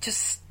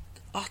 Just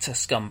utter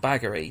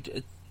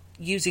scumbaggery,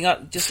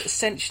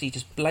 essentially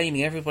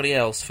blaming everybody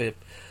else for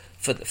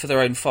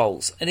their own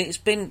faults. And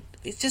they're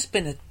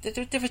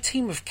a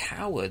team of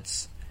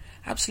cowards,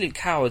 absolute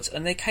cowards.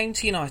 And they came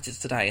to United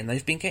today, and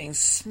they've been getting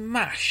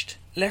smashed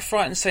left,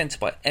 right, and centre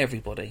by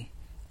everybody.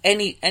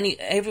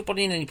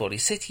 Everybody and anybody.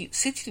 City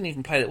didn't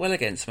even play that well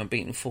against them and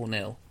beat them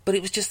 4-0. But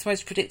it was just the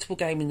most predictable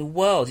game in the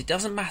world. It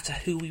doesn't matter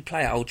who we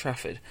play at Old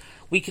Trafford.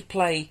 We could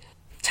play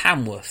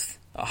Tamworth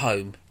at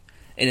home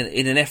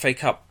in an FA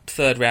Cup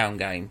third round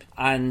game,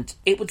 and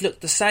it would look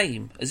the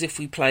same as if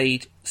we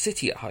played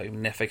City at home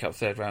in an FA Cup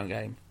third round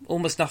game.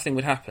 Almost nothing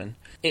would happen.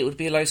 It would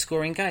be a low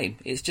scoring game.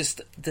 It's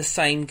just the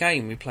same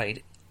game we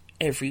played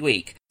every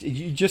week.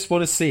 You just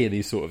want to see in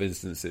these sort of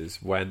instances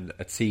when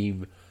a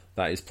team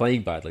that is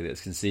playing badly,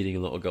 that's conceding a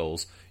lot of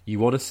goals, you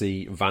want to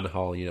see Van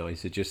Gaal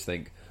United just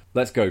think,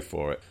 let's go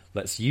for it.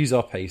 Let's use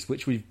our pace,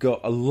 which we've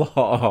got a lot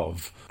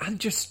of, and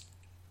just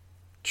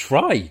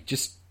try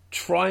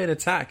and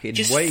attack in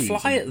waves.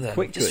 Just fly at them.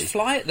 Quickly. Just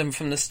fly at them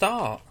from the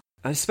start.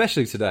 And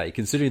especially today,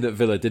 considering that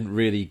Villa didn't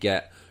really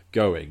get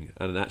going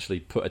and actually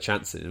put a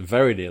chance in and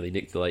very nearly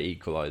nicked the late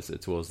equaliser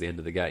towards the end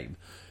of the game.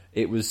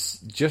 It was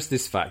just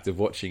this fact of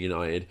watching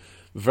United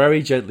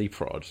very gently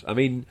prod. I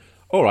mean,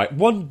 all right,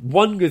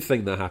 one good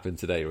thing that happened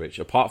today, Rich,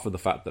 apart from the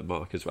fact that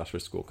Marcus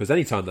Rashford scored, because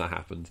any time that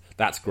happened,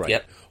 that's great.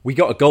 Yep. We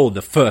got a goal in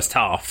the first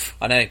half.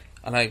 I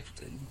know.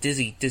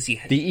 Dizzy. The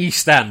East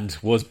Stand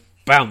was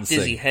bouncing.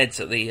 Dizzy heads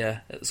at the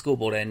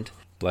scoreboard end.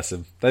 Bless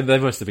him. They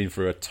must have been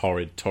through a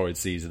torrid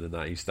season in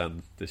that East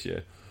Stand this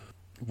year.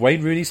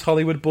 Wayne Rooney's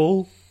Hollywood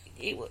ball.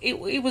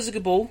 It was a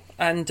good ball,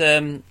 and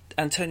we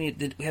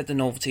had the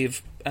novelty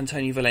of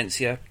Antonio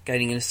Valencia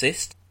gaining an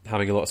assist.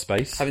 Having a lot of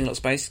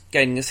space,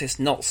 gaining assist,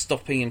 not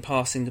stopping and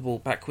passing the ball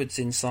backwards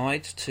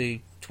inside to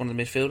one of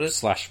the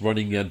midfielders. /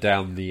 running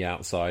down the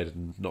outside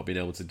and not being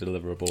able to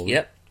deliver a ball.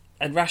 Yep.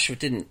 And Rashford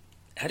didn't...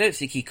 I don't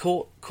think he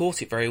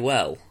caught it very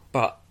well,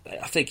 but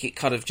I think it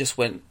kind of just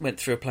went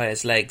through a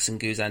player's legs, and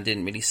Guzan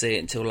didn't really see it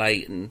until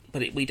late.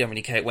 But we don't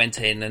really care. It went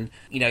in, and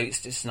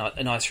it's just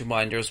a nice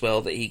reminder as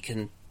well that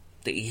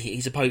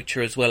he's a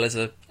poacher as well as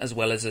a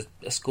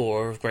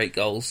scorer of great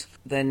goals.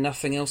 Then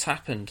nothing else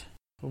happened.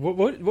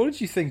 What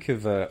did you think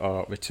of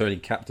our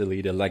returning captain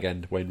leader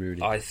legend Wayne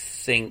Rooney? I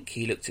think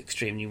he looked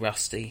extremely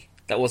rusty.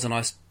 That was a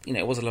nice,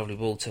 it was a lovely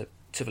ball to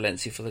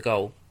Valencia for the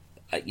goal.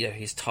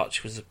 His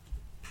touch was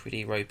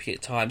pretty ropey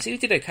at times. He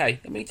did okay.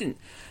 I mean,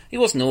 he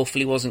wasn't awful.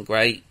 He wasn't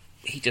great.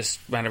 He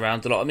just ran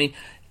around a lot. I mean,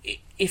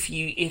 if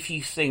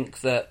you think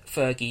that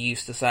Fergie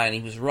used to say, and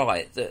he was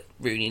right, that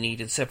Rooney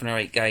needed 7 or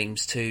 8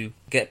 games to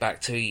get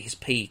back to his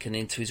peak and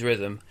into his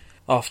rhythm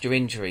after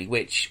injury,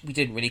 which we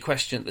didn't really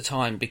question at the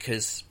time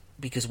because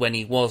when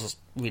he was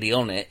really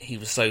on it, he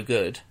was so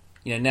good.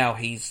 Now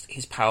his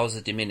powers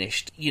are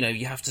diminished.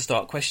 You have to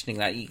start questioning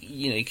that.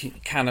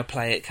 Can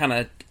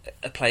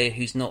a player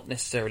who's not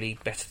necessarily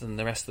better than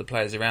the rest of the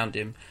players around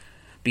him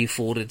be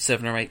afforded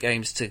 7 or 8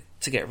 games to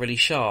get really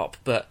sharp?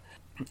 But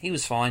he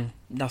was fine.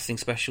 Nothing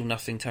special,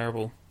 nothing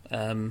terrible.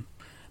 But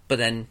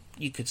then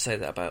you could say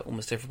that about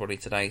almost everybody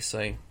today.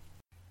 So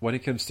when it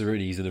comes to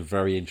Rooney, he's in a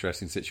very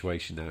interesting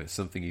situation now. It's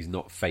something he's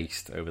not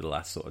faced over the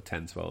last sort of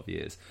 10, 12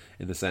 years,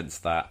 in the sense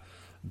that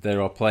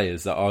there are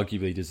players that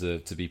arguably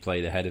deserve to be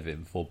played ahead of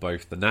him for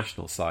both the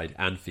national side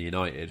and for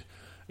United.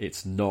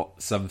 It's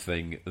not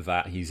something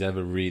that he's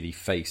ever really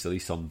faced, at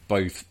least on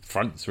both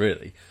fronts,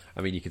 really.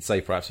 I mean, you could say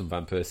perhaps when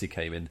Van Persie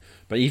came in,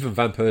 but even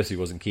Van Persie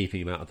wasn't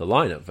keeping him out of the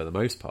lineup for the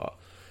most part.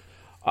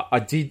 I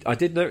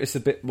did notice a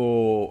bit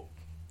more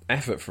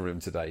effort from him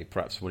today,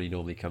 perhaps when he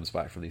normally comes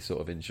back from these sort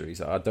of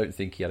injuries. I don't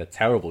think he had a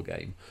terrible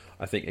game.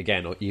 I think,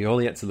 again, you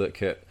only had to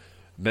look at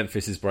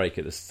Memphis's break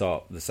at the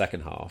start of the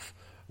second half,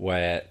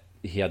 where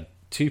he had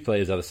 2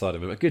 players either side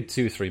of him, a good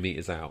 2 or 3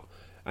 metres out,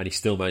 and he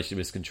still managed to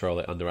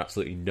miscontrol it under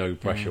absolutely no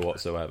pressure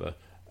whatsoever.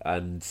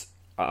 And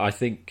I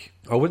think,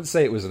 I wouldn't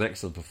say it was an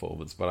excellent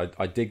performance, but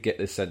I did get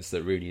this sense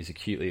that Rooney is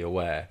acutely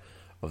aware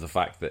of the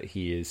fact that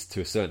he is,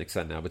 to a certain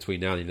extent now,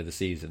 between now and the end of the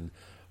season,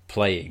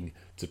 playing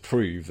to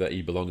prove that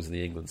he belongs in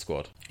the England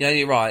squad. Yeah,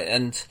 you're right,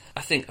 and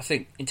I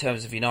think in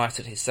terms of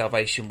United, his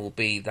salvation will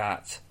be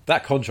that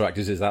contract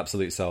is his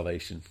absolute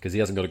salvation, because he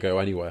hasn't got to go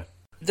anywhere.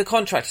 The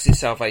contract is his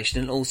salvation,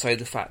 and also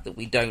the fact that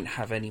we don't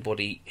have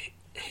anybody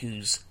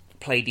who's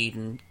played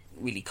even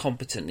really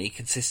competently,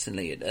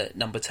 consistently at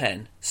number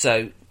 10.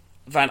 So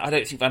I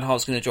don't think Van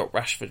Gaal's going to drop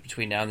Rashford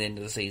between now and the end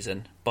of the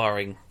season,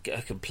 barring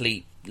a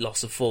complete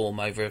loss of form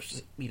over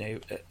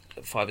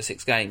 5 or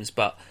 6 games.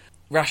 But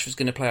Rashford's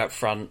going to play up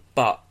front,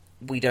 but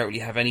we don't really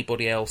have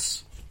anybody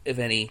else of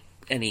any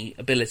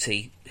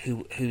ability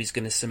who is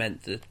going to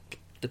cement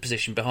the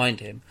position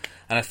behind him.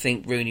 And I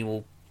think Rooney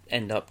will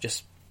end up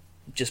just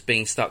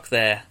being stuck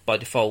there by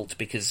default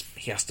because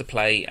he has to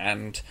play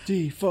and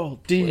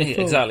default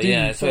exactly.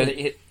 Yeah, so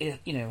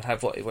default.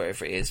 have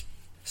whatever it is,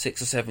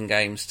 6 or 7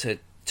 games to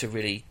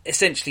really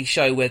essentially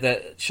show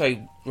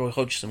Roy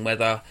Hodgson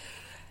whether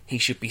he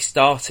should be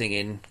starting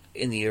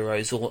in the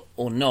Euros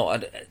or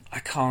not. I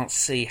can't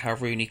see how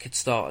Rooney could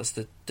start as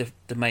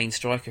the main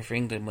striker for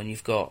England when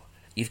you've got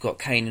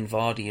Kane and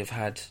Vardy have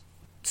had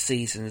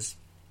seasons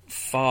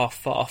far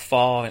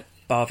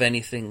above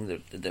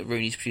anything that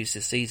Rooney's produced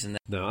this season.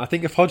 No, I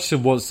think if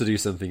Hodgson wants to do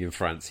something in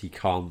France, he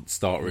can't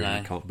start Rooney. No.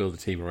 He can't build a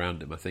team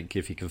around him. I think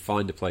if he can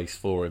find a place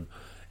for him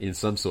in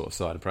some sort of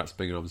side and perhaps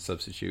bring him on as a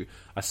substitute,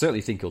 I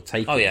certainly think he'll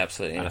take it. Oh, yeah,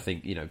 absolutely. And I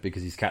think,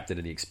 because he's captain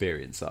and the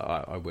experience,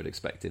 I would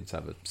expect him to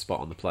have a spot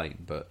on the plane.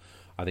 But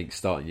I think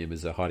starting him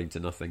is a hiding to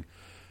nothing.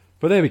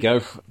 But there we go.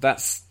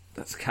 That's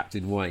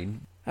Captain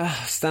Wayne.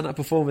 Stand-up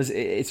performers,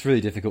 it's really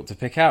difficult to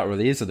pick out,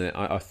 really, isn't it?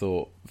 I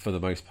thought, for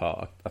the most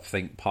part, I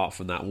think apart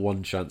from that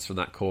one chance from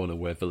that corner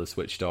where Villa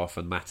switched off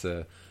and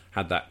Mata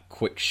had that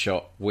quick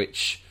shot,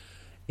 which,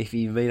 if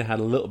he may have had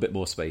a little bit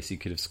more space, he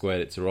could have squared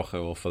it to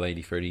Rojo or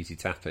Fellaini for an easy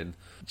tap-in.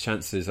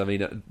 Chances,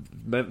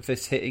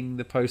 Memphis hitting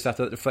the post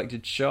after that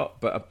deflected shot,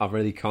 but I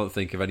really can't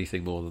think of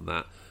anything more than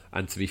that.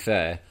 And to be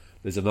fair,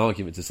 there's an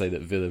argument to say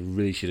that Villa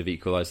really should have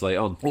equalised late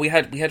on. Well, we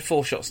had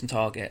 4 shots on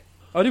target.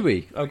 Oh, did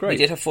we? Oh, great. We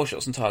did have 4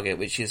 shots on target,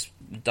 which is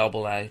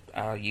double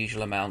our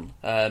usual amount,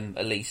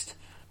 at least.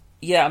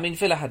 Yeah,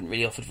 Villa hadn't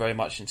really offered very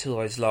much until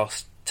those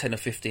last 10 or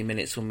 15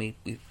 minutes when we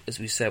as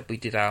we said, we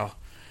did our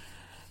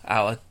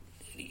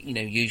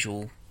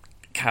usual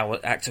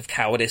act of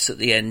cowardice at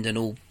the end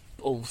and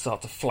all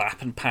start to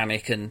flap and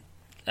panic and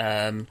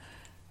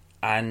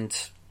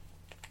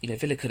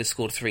Villa could have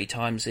scored 3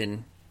 times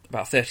in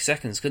about 30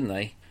 seconds, couldn't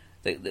they?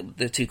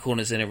 The 2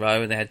 corners in a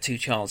row, and they had 2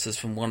 chances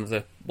from one of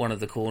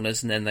the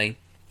corners, and then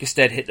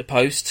Gusted hit the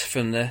post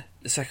from the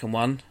second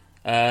one.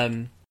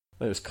 It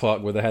was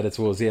Clark with a header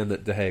towards the end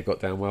that De Gea got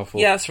down well for.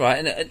 Yeah, that's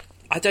right. And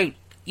I don't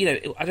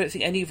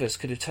think any of us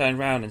could have turned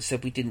around and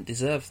said we didn't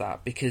deserve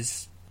that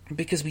because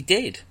we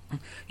did.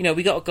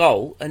 We got a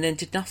goal and then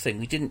did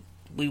nothing.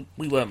 We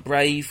weren't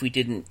brave. We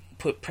didn't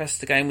press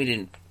the game. We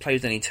didn't play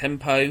with any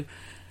tempo.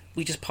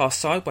 We just passed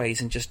sideways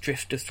and just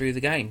drifted through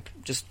the game,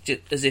 just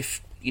as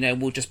if.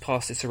 We'll just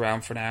pass this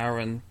around for an hour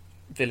and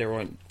Villa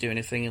won't do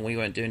anything and we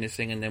won't do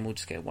anything and then we'll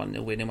just get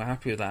 1-0 win and we're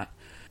happy with that.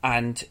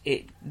 And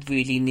it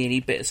really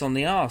nearly bit us on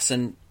the arse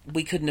and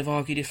we couldn't have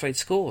argued if they'd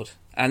scored.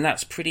 And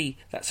that's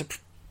a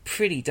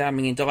pretty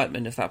damning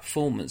indictment of that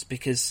performance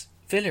because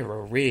Villa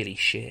are really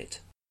shit.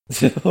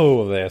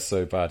 Oh, they're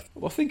so bad.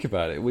 Well, think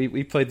about it.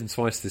 We played them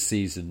twice this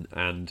season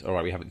and,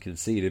 alright, we haven't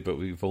conceded, but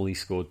we've only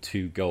scored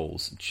 2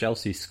 goals.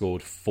 Chelsea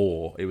scored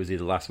 4. It was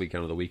either last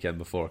weekend or the weekend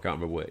before, I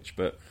can't remember which,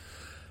 but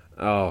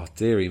oh,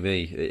 dearie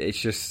me. It's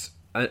just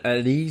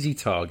an easy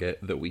target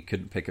that we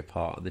couldn't pick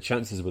apart, and the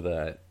chances were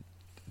there.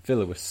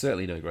 Villa were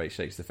certainly no great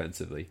shakes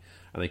defensively,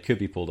 and they could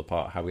be pulled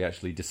apart had we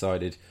actually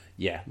decided,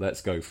 yeah,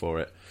 let's go for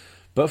it.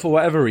 But for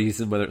whatever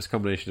reason, whether it's a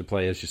combination of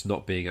players just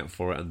not being up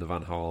for it and the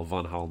Van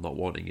Gaal not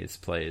wanting his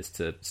players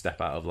to step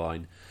out of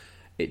line,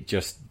 it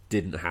just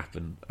didn't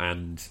happen.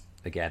 And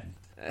again,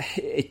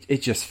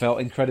 it just felt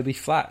incredibly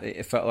flat.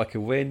 It felt like a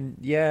win,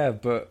 yeah,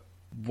 but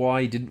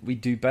why didn't we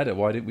do better?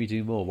 Why didn't we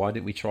do more? Why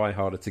didn't we try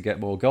harder to get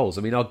more goals?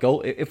 Our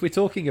goal, if we're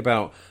talking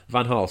about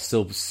Van Gaal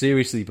still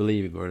seriously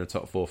believing we're in a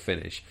top 4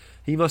 finish,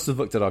 he must have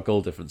looked at our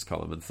goal difference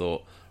column and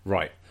thought,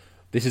 right,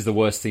 this is the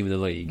worst team in the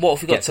league. What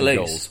have we got to lose?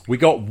 Goals. We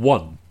got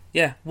 1.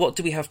 Yeah, what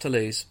do we have to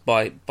lose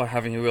by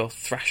having a real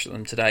thrash at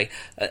them today?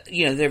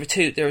 There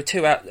are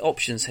two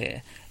options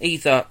here.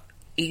 Either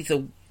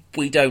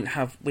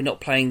we're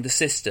not playing the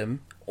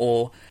system,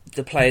 or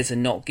the players are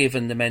not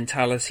given the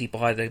mentality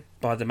by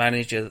the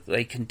manager that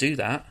they can do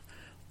that,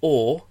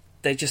 or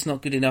they're just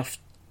not good enough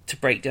to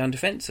break down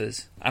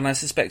defences. And I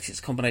suspect it's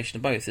a combination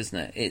of both, isn't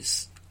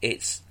it?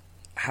 It's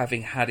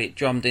having had it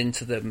drummed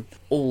into them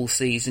all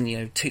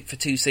season, for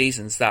 2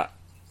 seasons that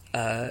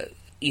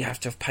you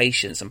have to have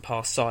patience and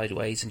pass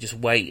sideways and just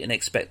wait and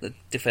expect the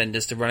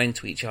defenders to run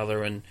into each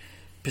other and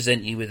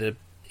present you with a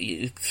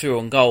through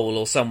on goal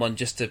or someone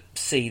just to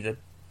see the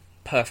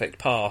perfect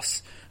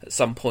pass at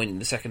some point in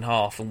the second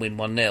half and win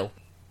 1-0.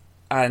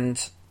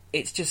 And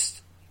it's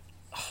just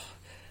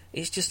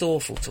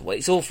awful to watch.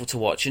 It's awful to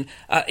watch, and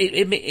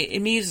it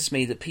amuses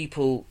me that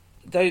people,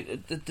 though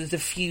the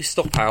few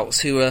stop-outs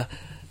who are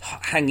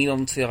hanging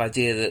on to the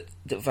idea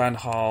that Van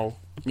Gaal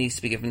needs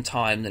to be given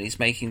time, that he's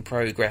making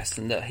progress,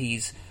 and that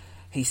he's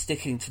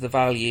sticking to the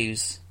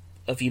values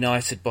of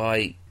United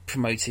by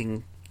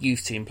promoting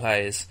youth team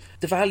players.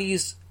 The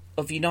values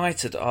of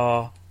United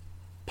are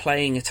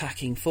playing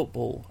attacking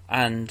football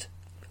and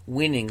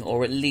winning,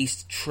 or at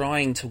least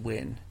trying to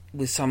win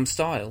with some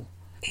style.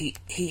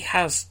 He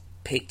has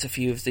picked a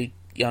few of the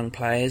young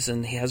players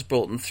and he has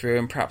brought them through,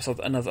 and perhaps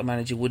another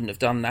manager wouldn't have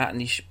done that,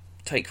 and he should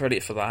take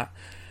credit for that.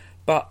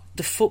 But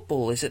the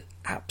football is an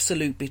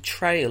absolute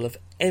betrayal of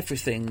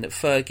everything that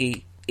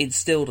Fergie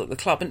instilled at the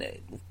club, and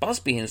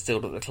Busby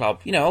instilled at the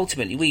club.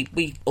 Ultimately,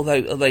 we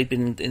although they've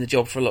been in the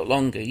job for a lot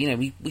longer,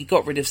 we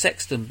got rid of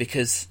Sexton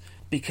because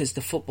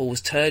the football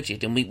was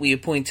turgid, and we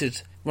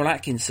appointed Ron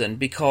Atkinson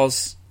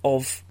because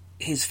of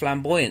his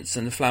flamboyance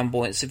and the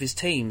flamboyance of his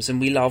teams, and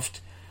we loved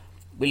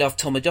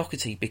Tom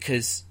Doherty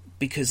because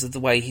of the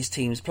way his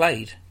teams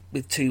played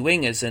with two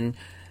wingers and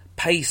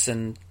pace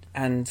and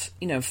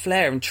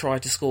flair, and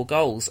tried to score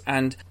goals.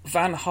 And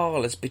Van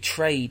Gaal has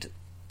betrayed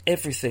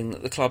everything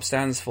that the club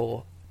stands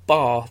for,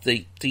 bar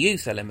the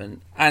youth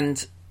element.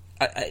 And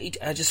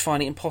I just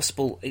find it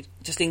impossible,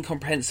 just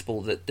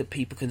incomprehensible that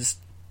people can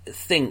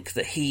think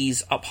that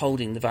he's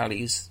upholding the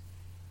values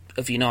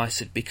of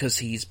United because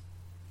he's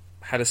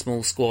had a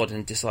small squad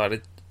and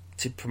decided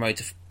to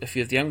promote a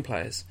few of the young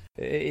players.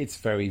 It's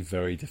very,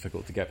 very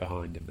difficult to get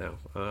behind him now.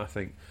 I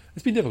think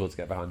it's been difficult to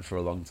get behind for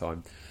a long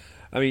time.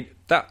 I mean,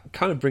 that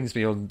kind of brings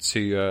me on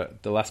to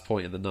the last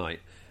point of the night.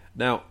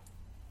 Now,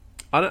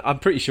 I'm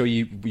pretty sure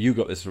you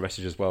got this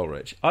message as well,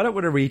 Rich. I don't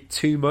want to read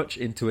too much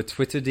into a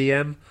Twitter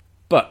DM,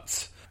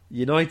 but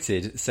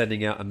United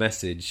sending out a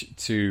message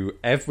to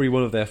every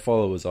one of their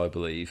followers, I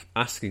believe,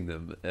 asking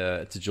them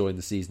to join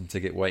the season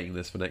ticket waiting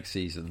list for next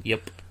season.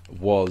 Yep.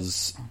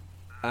 Was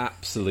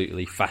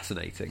absolutely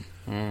fascinating.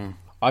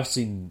 I've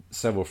seen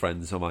several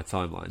friends on my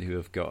timeline who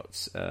have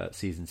got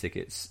season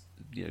tickets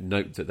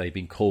note that they've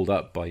been called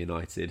up by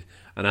United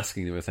and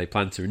asking them if they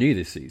plan to renew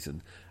this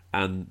season.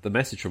 And the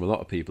message from a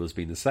lot of people has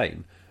been the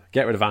same.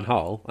 Get rid of Van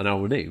Gaal and I'll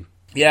renew.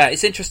 Yeah,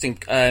 it's interesting.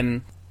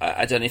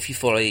 I don't know if you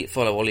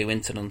follow Ollie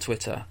Winton on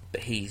Twitter,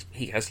 but he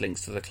has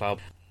links to the club.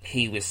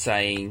 He was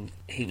saying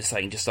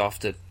just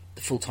after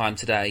the full time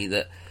today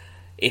that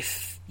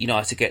if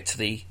United get to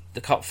the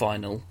cup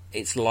final,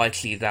 it's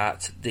likely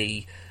that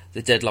the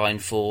deadline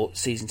for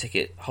season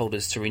ticket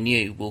holders to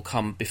renew will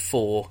come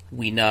before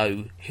we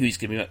know who's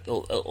going to be,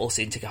 or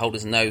season ticket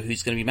holders know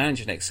who's going to be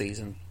manager next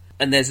season.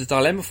 And there's a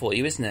dilemma for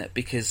you, isn't it?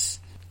 Because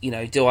do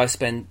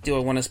I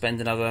want to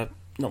spend another,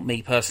 not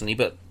me personally,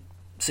 but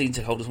season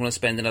ticket holders want to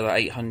spend another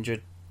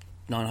 £800,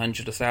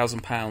 £900,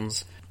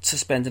 £1,000 to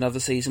spend another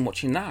season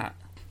watching that?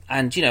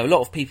 And a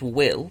lot of people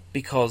will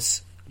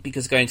because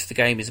going to the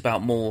game is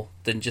about more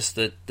than just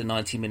the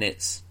 90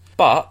 minutes.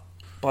 But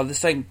by the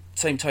same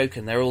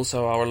token, there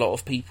also are a lot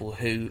of people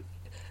who,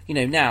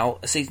 now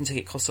a season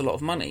ticket costs a lot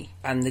of money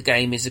and the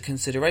game is a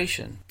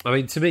consideration. I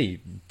mean, to me,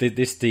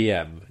 this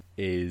DM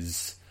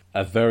is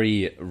a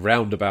very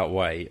roundabout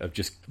way of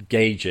just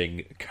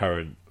gauging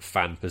current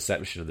fan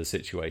perception of the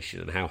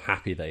situation and how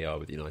happy they are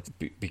with United.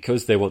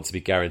 Because they want to be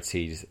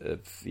guaranteed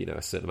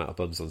a certain amount of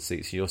bums on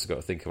seats, you also got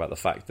to think about the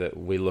fact that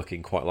we're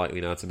looking quite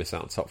likely now to miss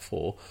out on top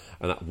four,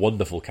 and that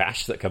wonderful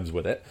cash that comes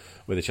with it,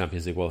 with the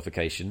Champions League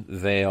qualification.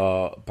 They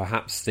are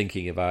perhaps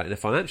thinking about it in a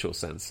financial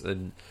sense,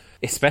 and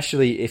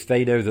especially if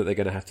they know that they're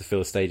going to have to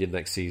fill a stadium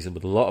next season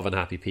with a lot of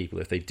unhappy people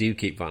if they do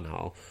keep Van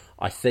Gaal.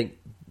 I think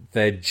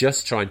they're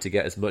just trying to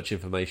get as much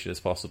information as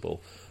possible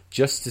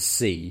just to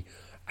see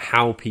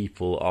how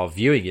people are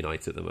viewing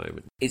United at the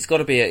moment. It's got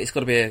to be a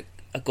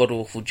god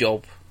awful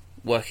job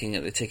working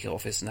at the ticket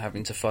office and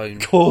having to phone,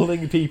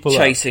 calling people,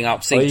 chasing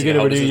up season ticket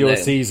holders. Are you going to renew your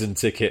season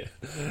ticket?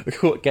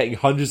 Getting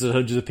hundreds and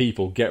hundreds of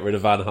people get rid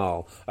of Van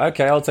Gaal.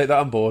 Okay, I'll take that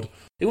on board.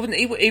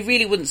 It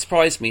really wouldn't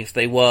surprise me if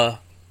they were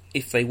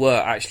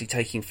actually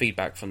taking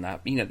feedback from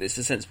that. It's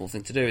a sensible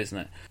thing to do, isn't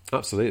it?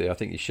 Absolutely. I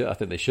think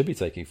they should be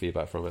taking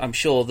feedback from it. I'm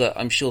sure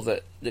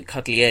that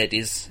Cuddly Ed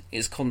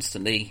is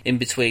constantly in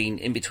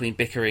between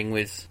bickering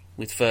with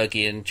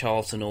Fergie and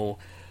Charlton, or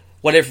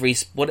whatever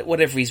he's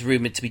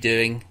rumoured to be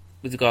doing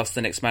with regards to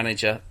the next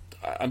manager.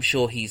 I'm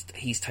sure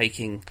he's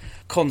taking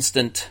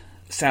constant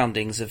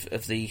soundings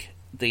of the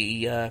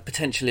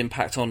potential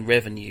impact on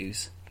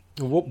revenues.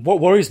 What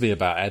worries me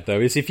about Ed,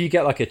 though, is if you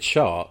get like a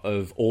chart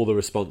of all the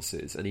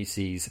responses and he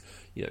sees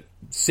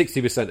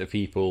 60% of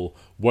people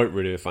won't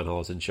renew if Van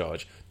Gaal's in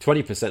charge,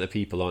 20% of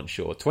people aren't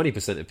sure,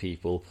 20% of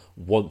people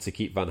want to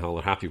keep Van Gaal and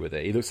are happy with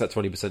it. He looks at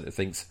 20% and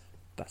thinks,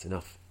 that's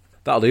enough.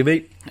 That'll do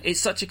me. It's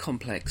such a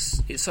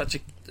complex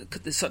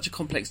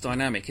complex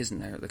dynamic, isn't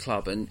there, at the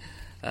club? And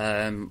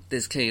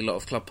There's clearly a lot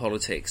of club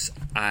politics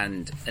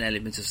and an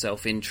element of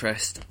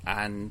self-interest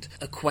and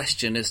a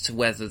question as to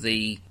whether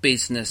the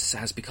business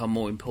has become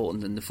more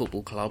important than the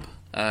football club,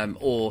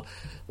 or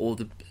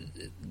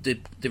the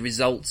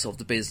results of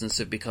the business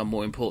have become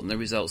more important than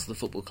the results of the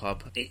football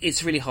club.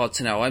 It's really hard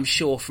to know. I'm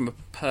sure from a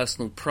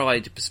personal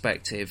pride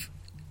perspective,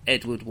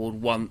 Edward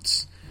would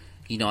want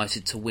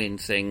United to win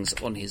things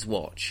on his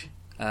watch,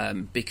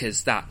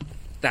 because that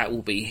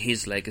will be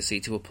his legacy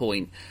to a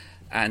point,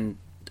 and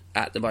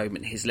at the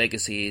moment his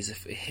legacy is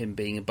him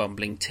being a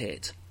bumbling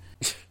tit.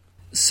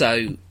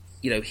 So,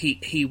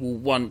 he will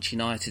want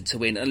United to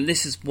win, and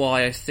this is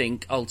why I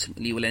think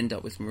ultimately we'll end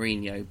up with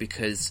Mourinho,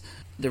 because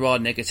there are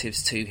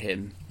negatives to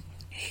him.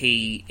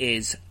 He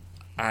is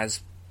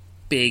as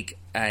big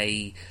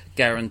a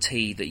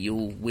guarantee that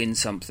you'll win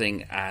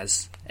something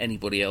as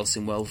anybody else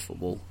in world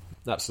football.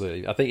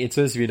 Absolutely. I think in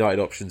terms of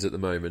United options at the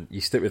moment, you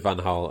stick with Van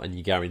Gaal and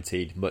you're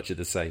guaranteed much of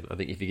the same. I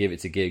think if you give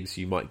it to Giggs,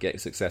 you might get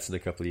success in a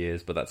couple of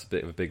years, but that's a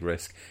bit of a big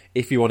risk.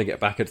 If you want to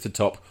get back at the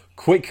top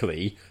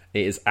quickly,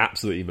 it is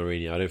absolutely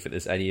Mourinho. I don't think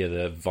there's any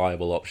other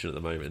viable option at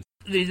the moment.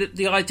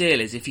 The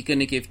ideal is, if you're going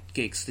to give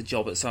Giggs the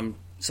job at some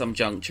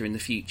juncture in the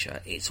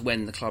future, it's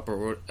when the club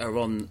are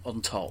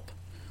on top,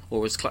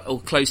 or as or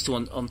close to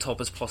on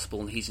top as possible,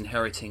 and he's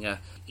inheriting a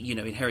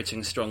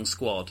strong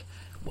squad.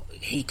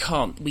 We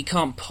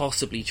can't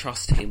possibly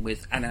trust him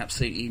with an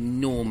absolutely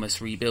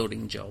enormous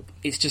rebuilding job.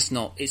 It's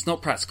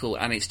not practical,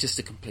 and it's just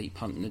a complete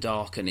punt in the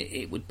dark, and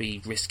it would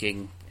be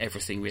risking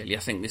everything, really. I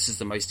think this is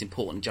the most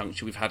important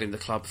juncture we've had in the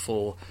club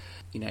for,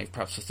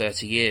 perhaps for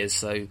 30 years,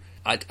 so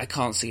I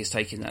can't see us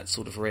taking that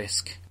sort of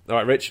risk. All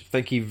right, Rich,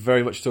 thank you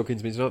very much for talking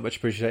to me tonight. Much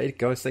appreciated.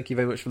 Guys, thank you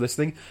very much for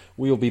listening.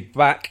 We'll be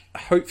back,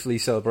 hopefully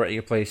celebrating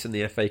a place in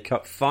the FA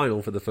Cup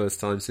final for the first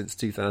time since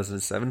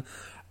 2007,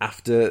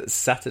 after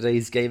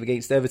Saturday's game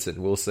against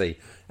Everton. We'll see.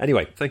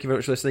 Anyway, thank you very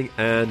much for listening,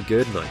 and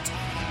good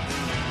night.